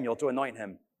Samuel to anoint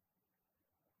him.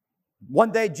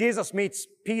 One day Jesus meets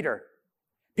Peter.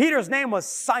 Peter's name was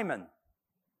Simon.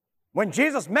 When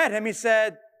Jesus met him, he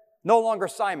said, no longer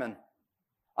Simon.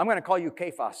 I'm going to call you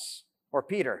Cephas, or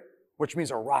Peter, which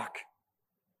means a rock.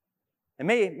 And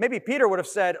maybe Peter would have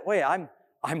said, wait,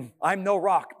 I'm no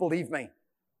rock, believe me.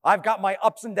 I've got my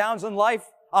ups and downs in life.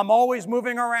 I'm always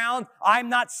moving around. I'm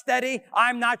not steady.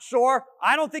 I'm not sure.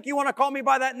 I don't think you want to call me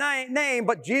by that name,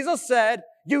 but Jesus said,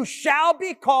 you shall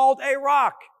be called a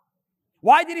rock.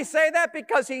 Why did he say that?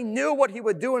 Because he knew what he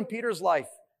would do in Peter's life.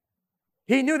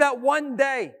 He knew that one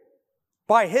day,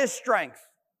 by his strength,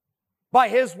 by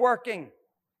his working,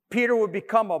 Peter would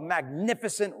become a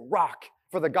magnificent rock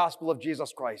for the gospel of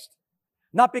Jesus Christ.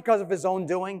 Not because of his own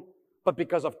doing, but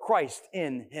because of Christ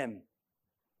in him.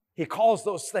 He calls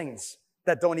those things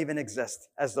that don't even exist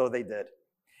as though they did.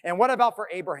 And what about for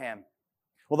Abraham?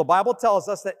 Well, the Bible tells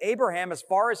us that Abraham, as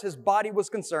far as his body was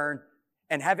concerned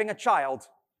and having a child,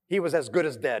 he was as good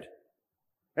as dead.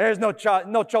 There's no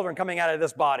children coming out of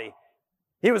this body.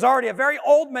 He was already a very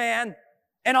old man.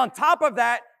 And on top of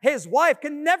that, his wife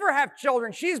can never have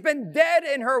children. She's been dead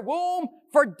in her womb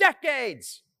for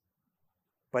decades.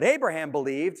 But Abraham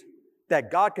believed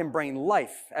that God can bring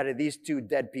life out of these two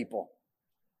dead people.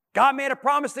 God made a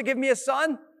promise to give me a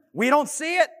son. We don't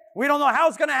see it. We don't know how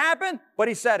it's going to happen, but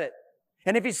he said it.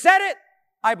 And if he said it,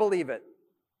 I believe it.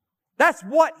 That's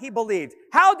what he believed.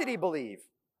 How did he believe?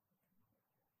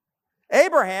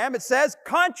 Abraham, it says,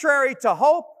 contrary to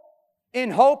hope,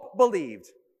 in hope believed,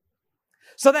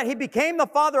 so that he became the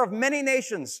father of many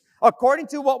nations. According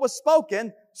to what was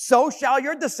spoken, so shall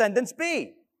your descendants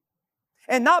be.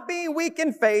 And not being weak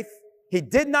in faith, he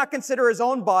did not consider his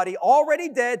own body already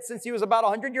dead since he was about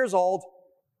 100 years old,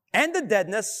 and the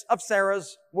deadness of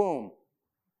Sarah's womb.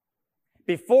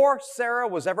 Before Sarah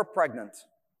was ever pregnant,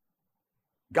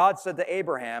 God said to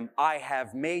Abraham, I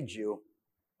have made you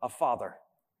a father.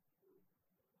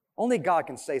 Only God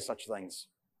can say such things.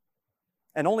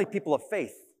 And only people of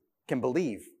faith can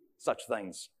believe such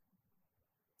things.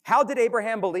 How did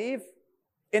Abraham believe?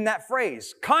 In that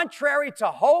phrase, contrary to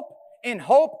hope, in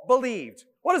hope believed.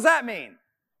 What does that mean?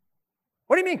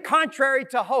 What do you mean contrary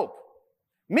to hope?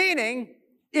 Meaning,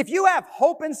 if you have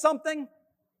hope in something,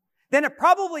 then it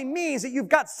probably means that you've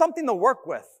got something to work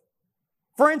with.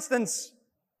 For instance,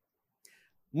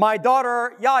 my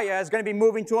daughter Yaya is going to be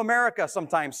moving to America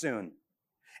sometime soon.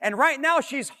 And right now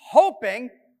she's hoping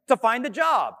to find a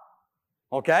job.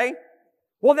 Okay?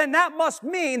 Well, then that must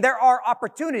mean there are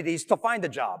opportunities to find a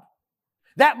job.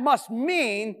 That must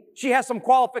mean she has some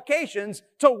qualifications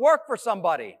to work for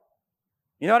somebody.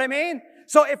 You know what I mean?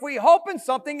 So if we hope in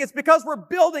something, it's because we're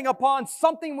building upon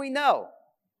something we know.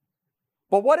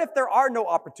 But what if there are no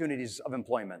opportunities of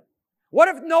employment? What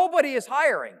if nobody is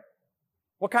hiring?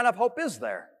 What kind of hope is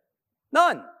there?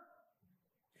 None.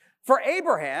 For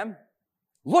Abraham,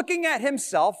 looking at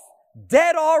himself,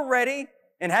 dead already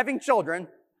and having children,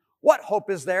 what hope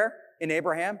is there in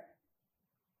Abraham?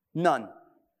 None.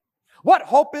 What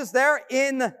hope is there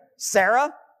in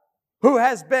Sarah, who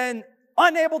has been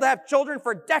unable to have children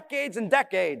for decades and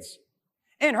decades?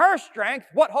 In her strength,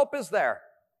 what hope is there?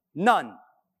 None.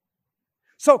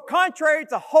 So contrary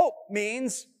to hope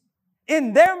means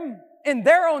in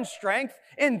their own strength,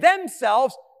 in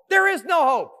themselves, there is no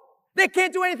hope. They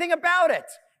can't do anything about it.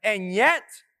 And yet,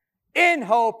 in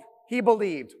hope, he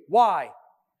believed. Why?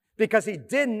 Because he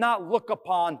did not look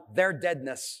upon their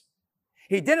deadness.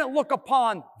 He didn't look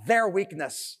upon their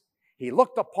weakness. He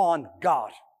looked upon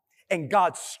God and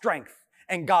God's strength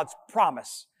and God's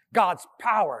promise, God's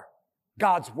power,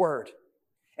 God's word.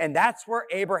 And that's where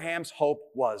Abraham's hope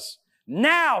was.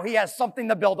 Now he has something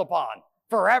to build upon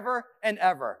forever and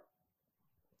ever.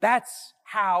 That's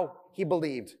how he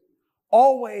believed.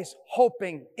 Always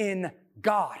hoping in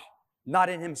God, not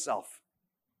in himself.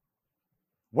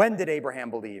 When did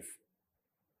Abraham believe?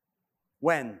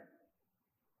 When?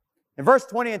 In verse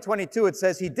 20 and 22, it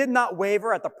says, he did not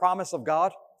waver at the promise of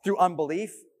God through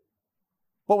unbelief,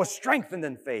 but was strengthened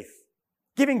in faith,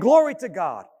 giving glory to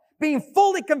God, being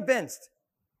fully convinced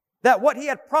that what he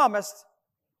had promised,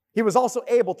 he was also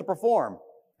able to perform.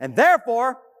 And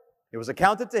therefore, it was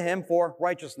accounted to him for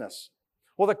righteousness.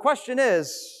 Well, the question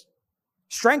is,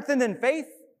 strengthened in faith?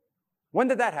 When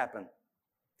did that happen?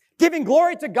 Giving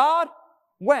glory to God?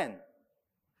 When?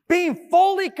 Being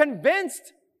fully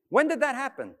convinced? When did that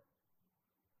happen?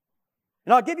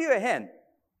 And I'll give you a hint.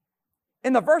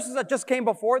 In the verses that just came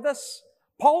before this,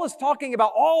 Paul is talking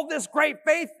about all this great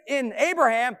faith in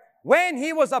Abraham when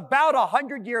he was about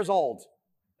 100 years old.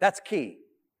 That's key.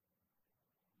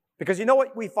 Because you know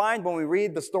what we find when we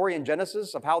read the story in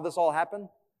Genesis of how this all happened?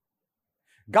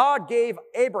 God gave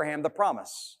Abraham the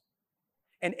promise.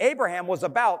 And Abraham was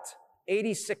about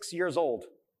 86 years old.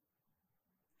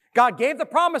 God gave the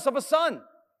promise of a son.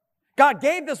 God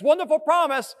gave this wonderful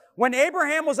promise when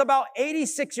Abraham was about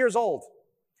 86 years old.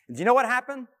 And do you know what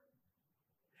happened?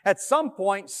 At some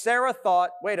point, Sarah thought,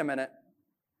 wait a minute,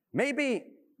 maybe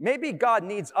God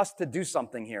needs us to do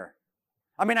something here.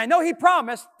 I mean, I know he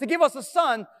promised to give us a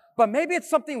son, but maybe it's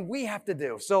something we have to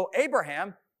do. So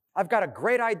Abraham, I've got a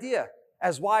great idea,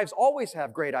 as wives always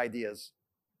have great ideas.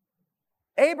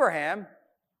 Abraham,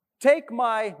 take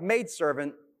my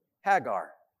maidservant,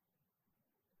 Hagar.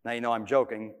 Now, you know I'm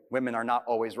joking. Women are not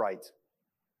always right.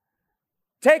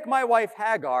 Take my wife,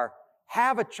 Hagar,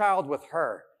 have a child with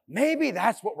her. Maybe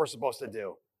that's what we're supposed to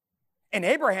do. And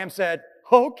Abraham said,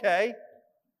 okay.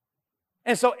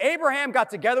 And so Abraham got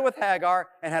together with Hagar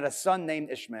and had a son named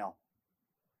Ishmael.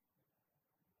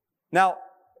 Now,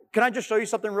 can I just show you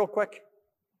something real quick?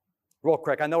 Real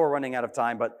quick. I know we're running out of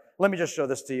time, but let me just show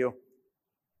this to you.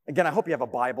 Again, I hope you have a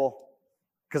Bible,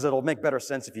 because it'll make better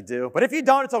sense if you do. But if you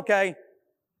don't, it's okay.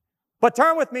 But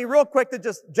turn with me real quick to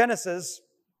just Genesis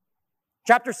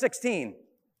chapter 16.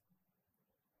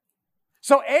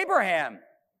 So Abraham,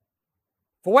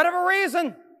 for whatever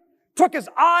reason, took his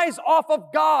eyes off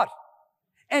of God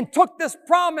and took this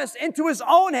promise into his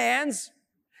own hands,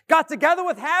 got together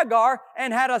with Hagar,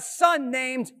 and had a son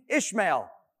named Ishmael.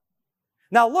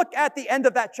 Now look at the end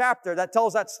of that chapter that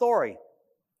tells that story.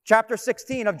 Chapter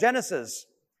 16 of Genesis.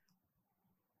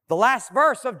 The last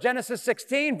verse of Genesis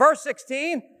 16, verse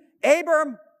 16,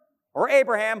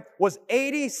 Abraham was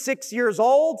 86 years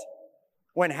old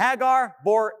when Hagar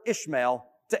bore Ishmael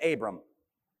to Abram.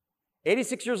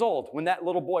 86 years old when that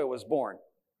little boy was born.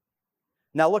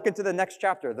 Now look into the next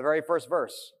chapter, the very first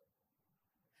verse.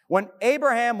 When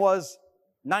Abraham was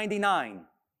 99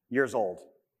 years old.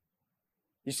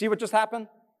 You see what just happened?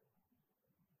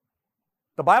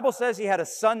 The Bible says he had a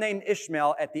son named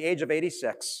Ishmael at the age of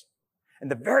 86. And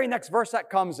the very next verse that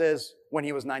comes is when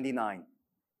he was 99.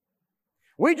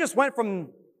 We just went from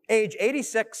age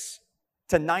 86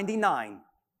 to 99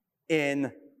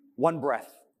 in one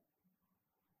breath.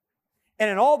 And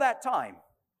in all that time,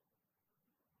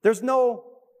 there's no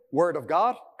word of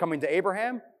God coming to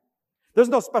Abraham. There's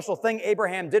no special thing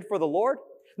Abraham did for the Lord.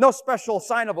 No special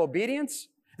sign of obedience.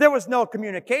 There was no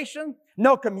communication,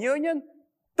 no communion.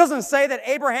 Doesn't say that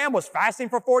Abraham was fasting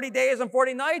for 40 days and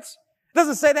 40 nights.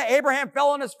 Doesn't say that Abraham fell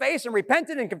on his face and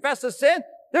repented and confessed his sin.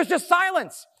 There's just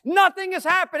silence. Nothing is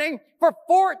happening for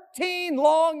 14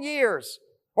 long years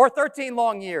or 13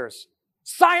 long years.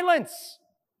 Silence.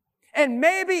 And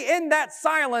maybe in that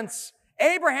silence,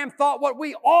 Abraham thought what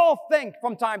we all think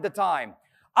from time to time.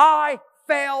 I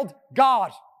failed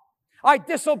God. I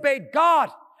disobeyed God.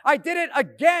 I did it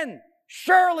again.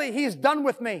 Surely He's done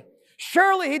with me.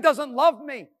 Surely He doesn't love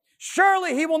me.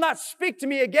 Surely He will not speak to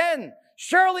me again.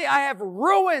 Surely I have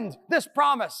ruined this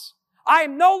promise. I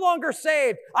am no longer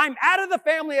saved. I'm out of the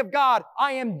family of God.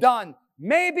 I am done.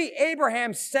 Maybe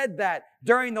Abraham said that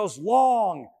during those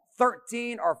long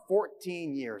 13 or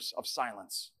 14 years of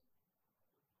silence.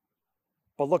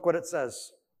 But look what it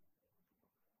says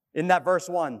in that verse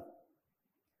 1.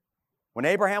 When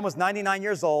Abraham was 99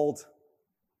 years old,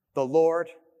 the Lord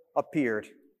appeared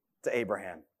to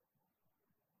Abraham.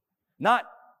 Not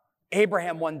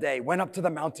Abraham one day went up to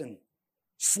the mountain,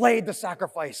 slayed the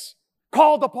sacrifice,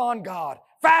 called upon God,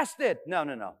 fasted.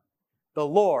 No. The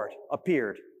Lord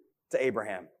appeared to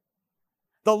Abraham.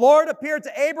 The Lord appeared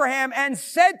to Abraham and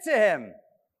said to him,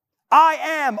 I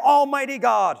am Almighty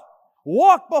God.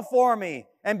 Walk before me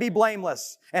and be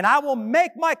blameless. And I will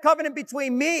make my covenant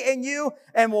between me and you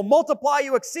and will multiply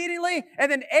you exceedingly.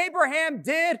 And then Abraham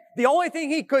did the only thing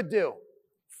he could do.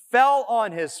 Fell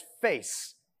on his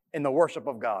face in the worship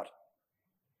of God.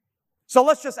 So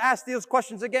let's just ask these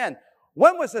questions again.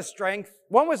 When was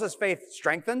his faith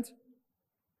strengthened?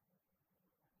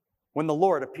 When the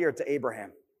Lord appeared to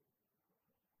Abraham.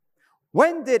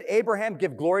 When did Abraham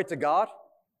give glory to God?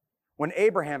 When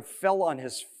Abraham fell on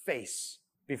his face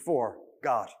before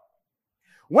God.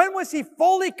 When was he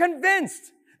fully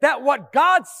convinced that what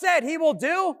God said He will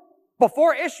do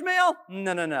before Ishmael?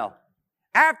 No.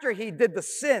 After he did the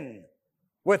sin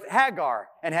with Hagar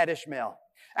and had Ishmael.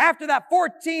 After that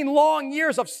 14 long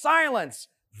years of silence,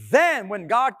 then when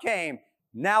God came,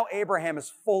 now Abraham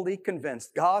is fully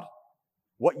convinced, God,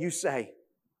 what you say,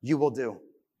 you will do.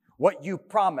 What you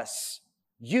promise,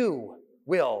 you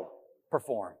will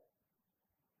perform.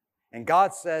 And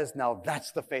God says, now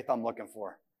that's the faith I'm looking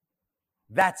for.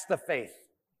 That's the faith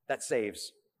that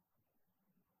saves.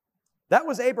 That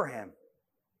was Abraham.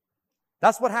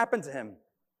 That's what happened to him.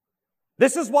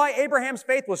 This is why Abraham's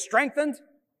faith was strengthened.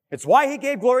 It's why he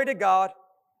gave glory to God.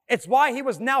 It's why he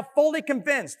was now fully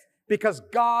convinced, because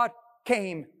God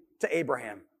came to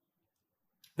Abraham.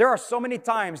 There are so many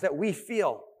times that we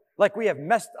feel like we have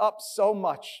messed up so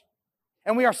much,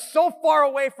 and we are so far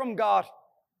away from God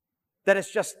that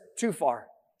it's just too far.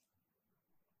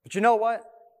 But you know what?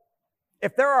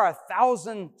 If there are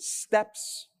 1,000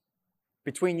 steps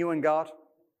between you and God,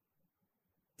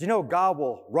 do you know God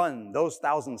will run those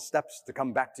 1,000 steps to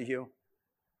come back to you?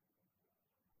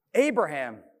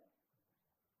 Abraham,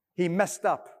 he messed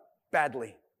up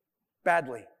badly. But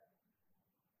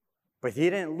he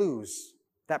didn't lose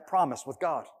that promise with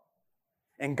God.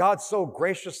 And God so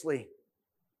graciously,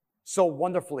 so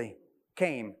wonderfully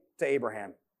came to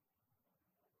Abraham.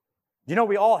 You know,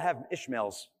 we all have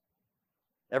Ishmaels.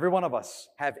 Every one of us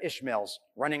have Ishmaels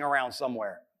running around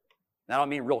somewhere. And I don't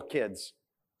mean real kids.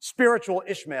 Spiritual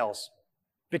Ishmaels,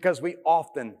 because we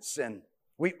often sin.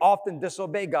 We often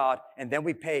disobey God, and then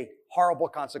we pay horrible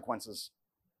consequences.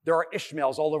 There are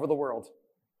Ishmaels all over the world.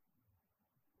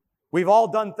 We've all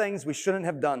done things we shouldn't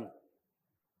have done.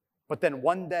 But then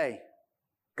one day,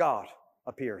 God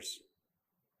appears.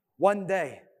 One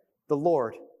day, the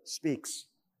Lord speaks.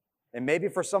 And maybe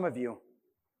for some of you,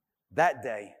 that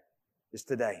day is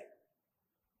today.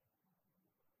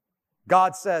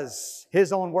 God says,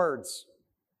 His own words,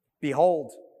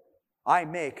 behold, I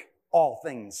make all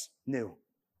things new.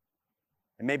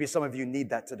 And maybe some of you need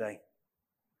that today.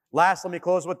 Last, let me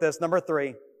close with this. Number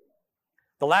 3.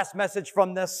 The last message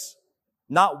from this,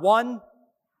 not one,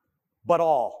 but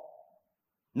all.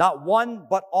 Not one,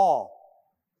 but all.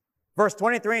 Verse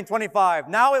 23 and 25.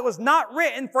 Now it was not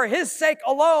written for his sake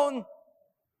alone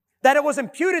that it was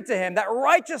imputed to him, that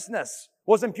righteousness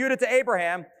was imputed to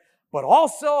Abraham, but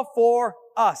also for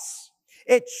us.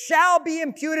 It shall be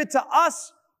imputed to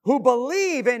us who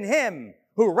believe in him,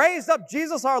 who raised up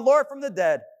Jesus our Lord from the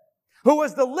dead, who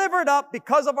was delivered up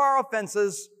because of our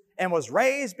offenses and was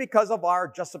raised because of our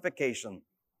justification.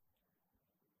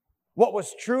 What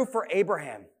was true for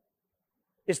Abraham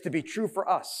is to be true for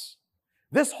us.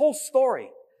 This whole story,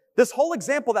 this whole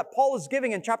example that Paul is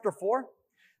giving in chapter 4,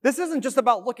 this isn't just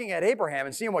about looking at Abraham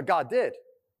and seeing what God did.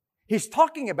 He's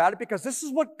talking about it because this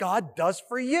is what God does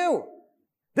for you.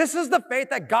 This is the faith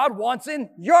that God wants in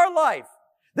your life.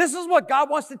 This is what God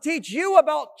wants to teach you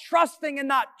about trusting and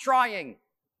not trying,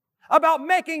 about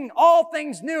making all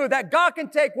things new, that God can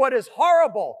take what is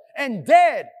horrible and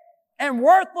dead and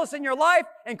worthless in your life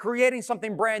and creating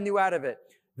something brand new out of it.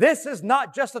 This is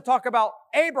not just to talk about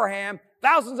Abraham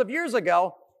thousands of years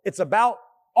ago. It's about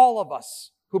all of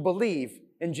us who believe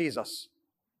in Jesus.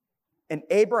 And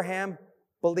Abraham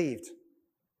believed.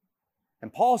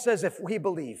 And Paul says if we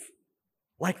believe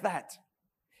like that,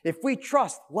 if we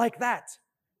trust like that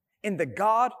in the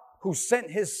God who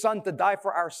sent His Son to die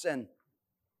for our sin,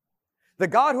 the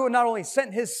God who not only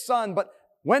sent His Son, but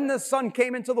when the Son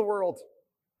came into the world,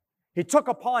 He took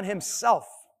upon Himself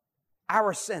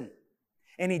our sin,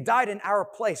 and He died in our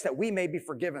place that we may be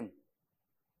forgiven.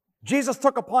 Jesus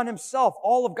took upon Himself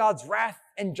all of God's wrath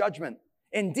and judgment.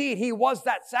 Indeed, He was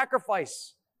that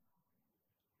sacrifice.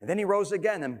 And then He rose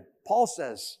again, and Paul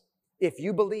says, if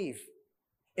you believe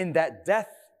in that death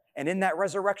and in that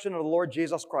resurrection of the Lord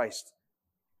Jesus Christ,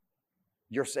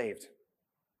 you're saved.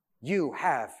 You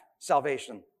have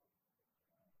salvation.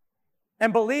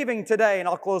 And believing today, and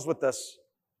I'll close with this,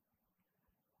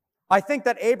 I think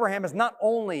that Abraham is not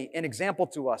only an example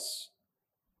to us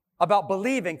about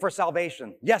believing for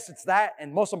salvation. Yes, it's that,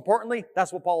 and most importantly,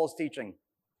 that's what Paul is teaching.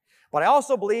 But I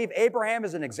also believe Abraham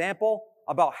is an example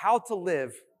about how to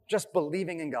live just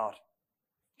believing in God.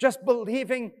 Just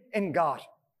believing in God.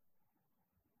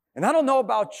 And I don't know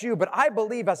about you, but I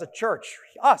believe as a church,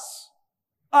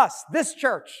 this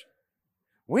church,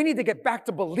 we need to get back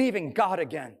to believing God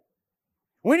again.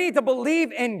 We need to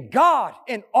believe in God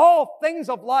in all things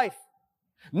of life.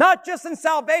 Not just in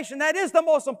salvation, that is the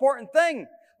most important thing,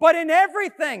 but in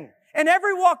everything, in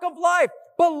every walk of life.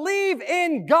 Believe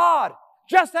in God,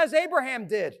 just as Abraham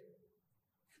did.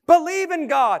 Believe in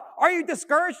God. Are you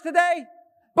discouraged today?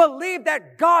 Believe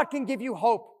that God can give you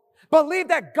hope. Believe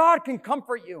that God can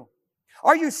comfort you.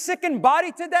 Are you sick in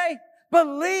body today?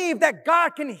 Believe that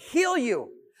God can heal you.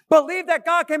 Believe that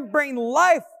God can bring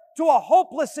life to a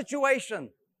hopeless situation.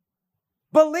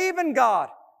 Believe in God.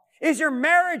 Is your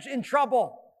marriage in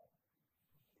trouble?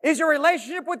 Is your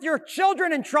relationship with your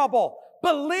children in trouble?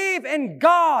 Believe in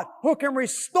God who can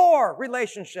restore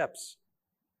relationships.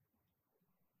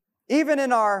 Even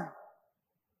in our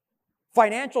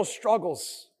financial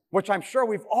struggles, which I'm sure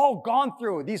we've all gone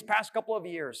through these past couple of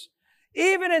years,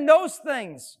 even in those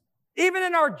things, even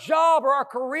in our job or our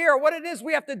career, what it is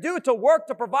we have to do to work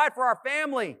to provide for our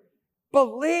family,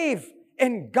 believe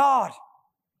in God.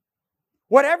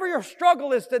 Whatever your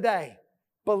struggle is today,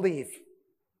 believe.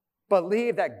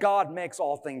 Believe that God makes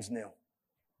all things new.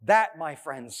 That, my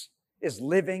friends, is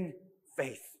living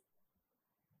faith.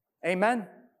 Amen?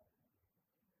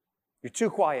 You're too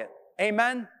quiet.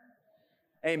 Amen?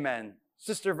 Amen.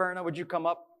 Sister Verna, would you come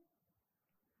up?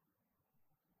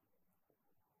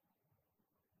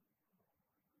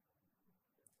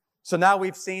 So now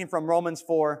we've seen from Romans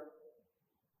 4,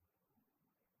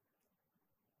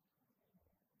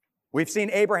 we've seen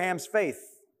Abraham's faith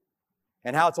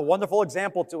and how it's a wonderful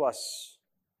example to us.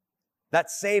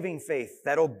 That saving faith,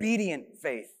 that obedient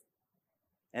faith,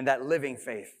 and that living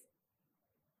faith.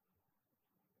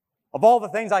 Of all the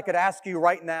things I could ask you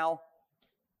right now,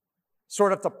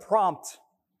 sort of to prompt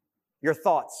your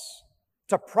thoughts,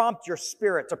 to prompt your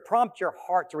spirit, to prompt your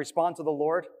heart to respond to the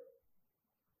Lord,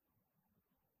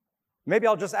 maybe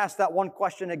I'll just ask that one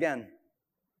question again.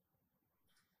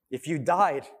 If you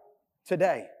died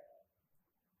today,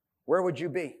 where would you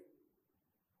be?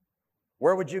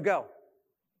 Where would you go?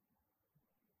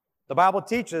 The Bible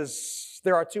teaches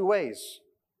there are two ways,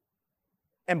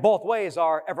 and both ways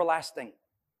are everlasting.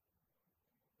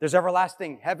 There's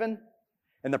everlasting heaven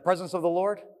in the presence of the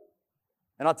Lord.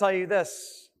 And I'll tell you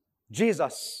this,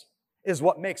 Jesus is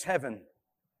what makes heaven,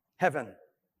 heaven.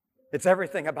 It's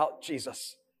everything about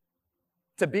Jesus.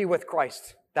 To be with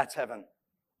Christ, that's heaven.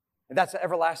 And that's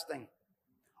everlasting.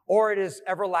 Or it is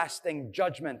everlasting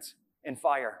judgment in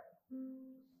fire.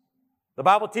 The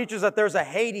Bible teaches that there's a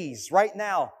Hades right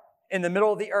now in the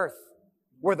middle of the earth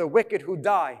where the wicked who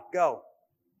die go.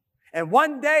 And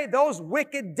one day those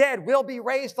wicked dead will be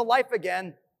raised to life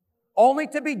again, only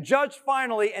to be judged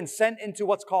finally and sent into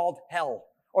what's called hell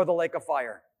or the lake of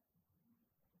fire.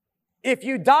 If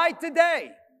you died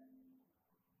today,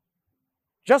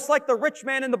 just like the rich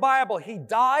man in the Bible, he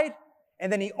died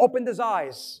and then he opened his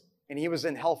eyes and he was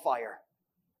in hellfire.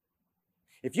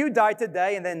 If you died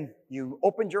today and then you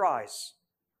opened your eyes,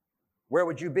 where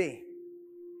would you be?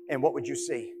 and what would you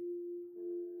see?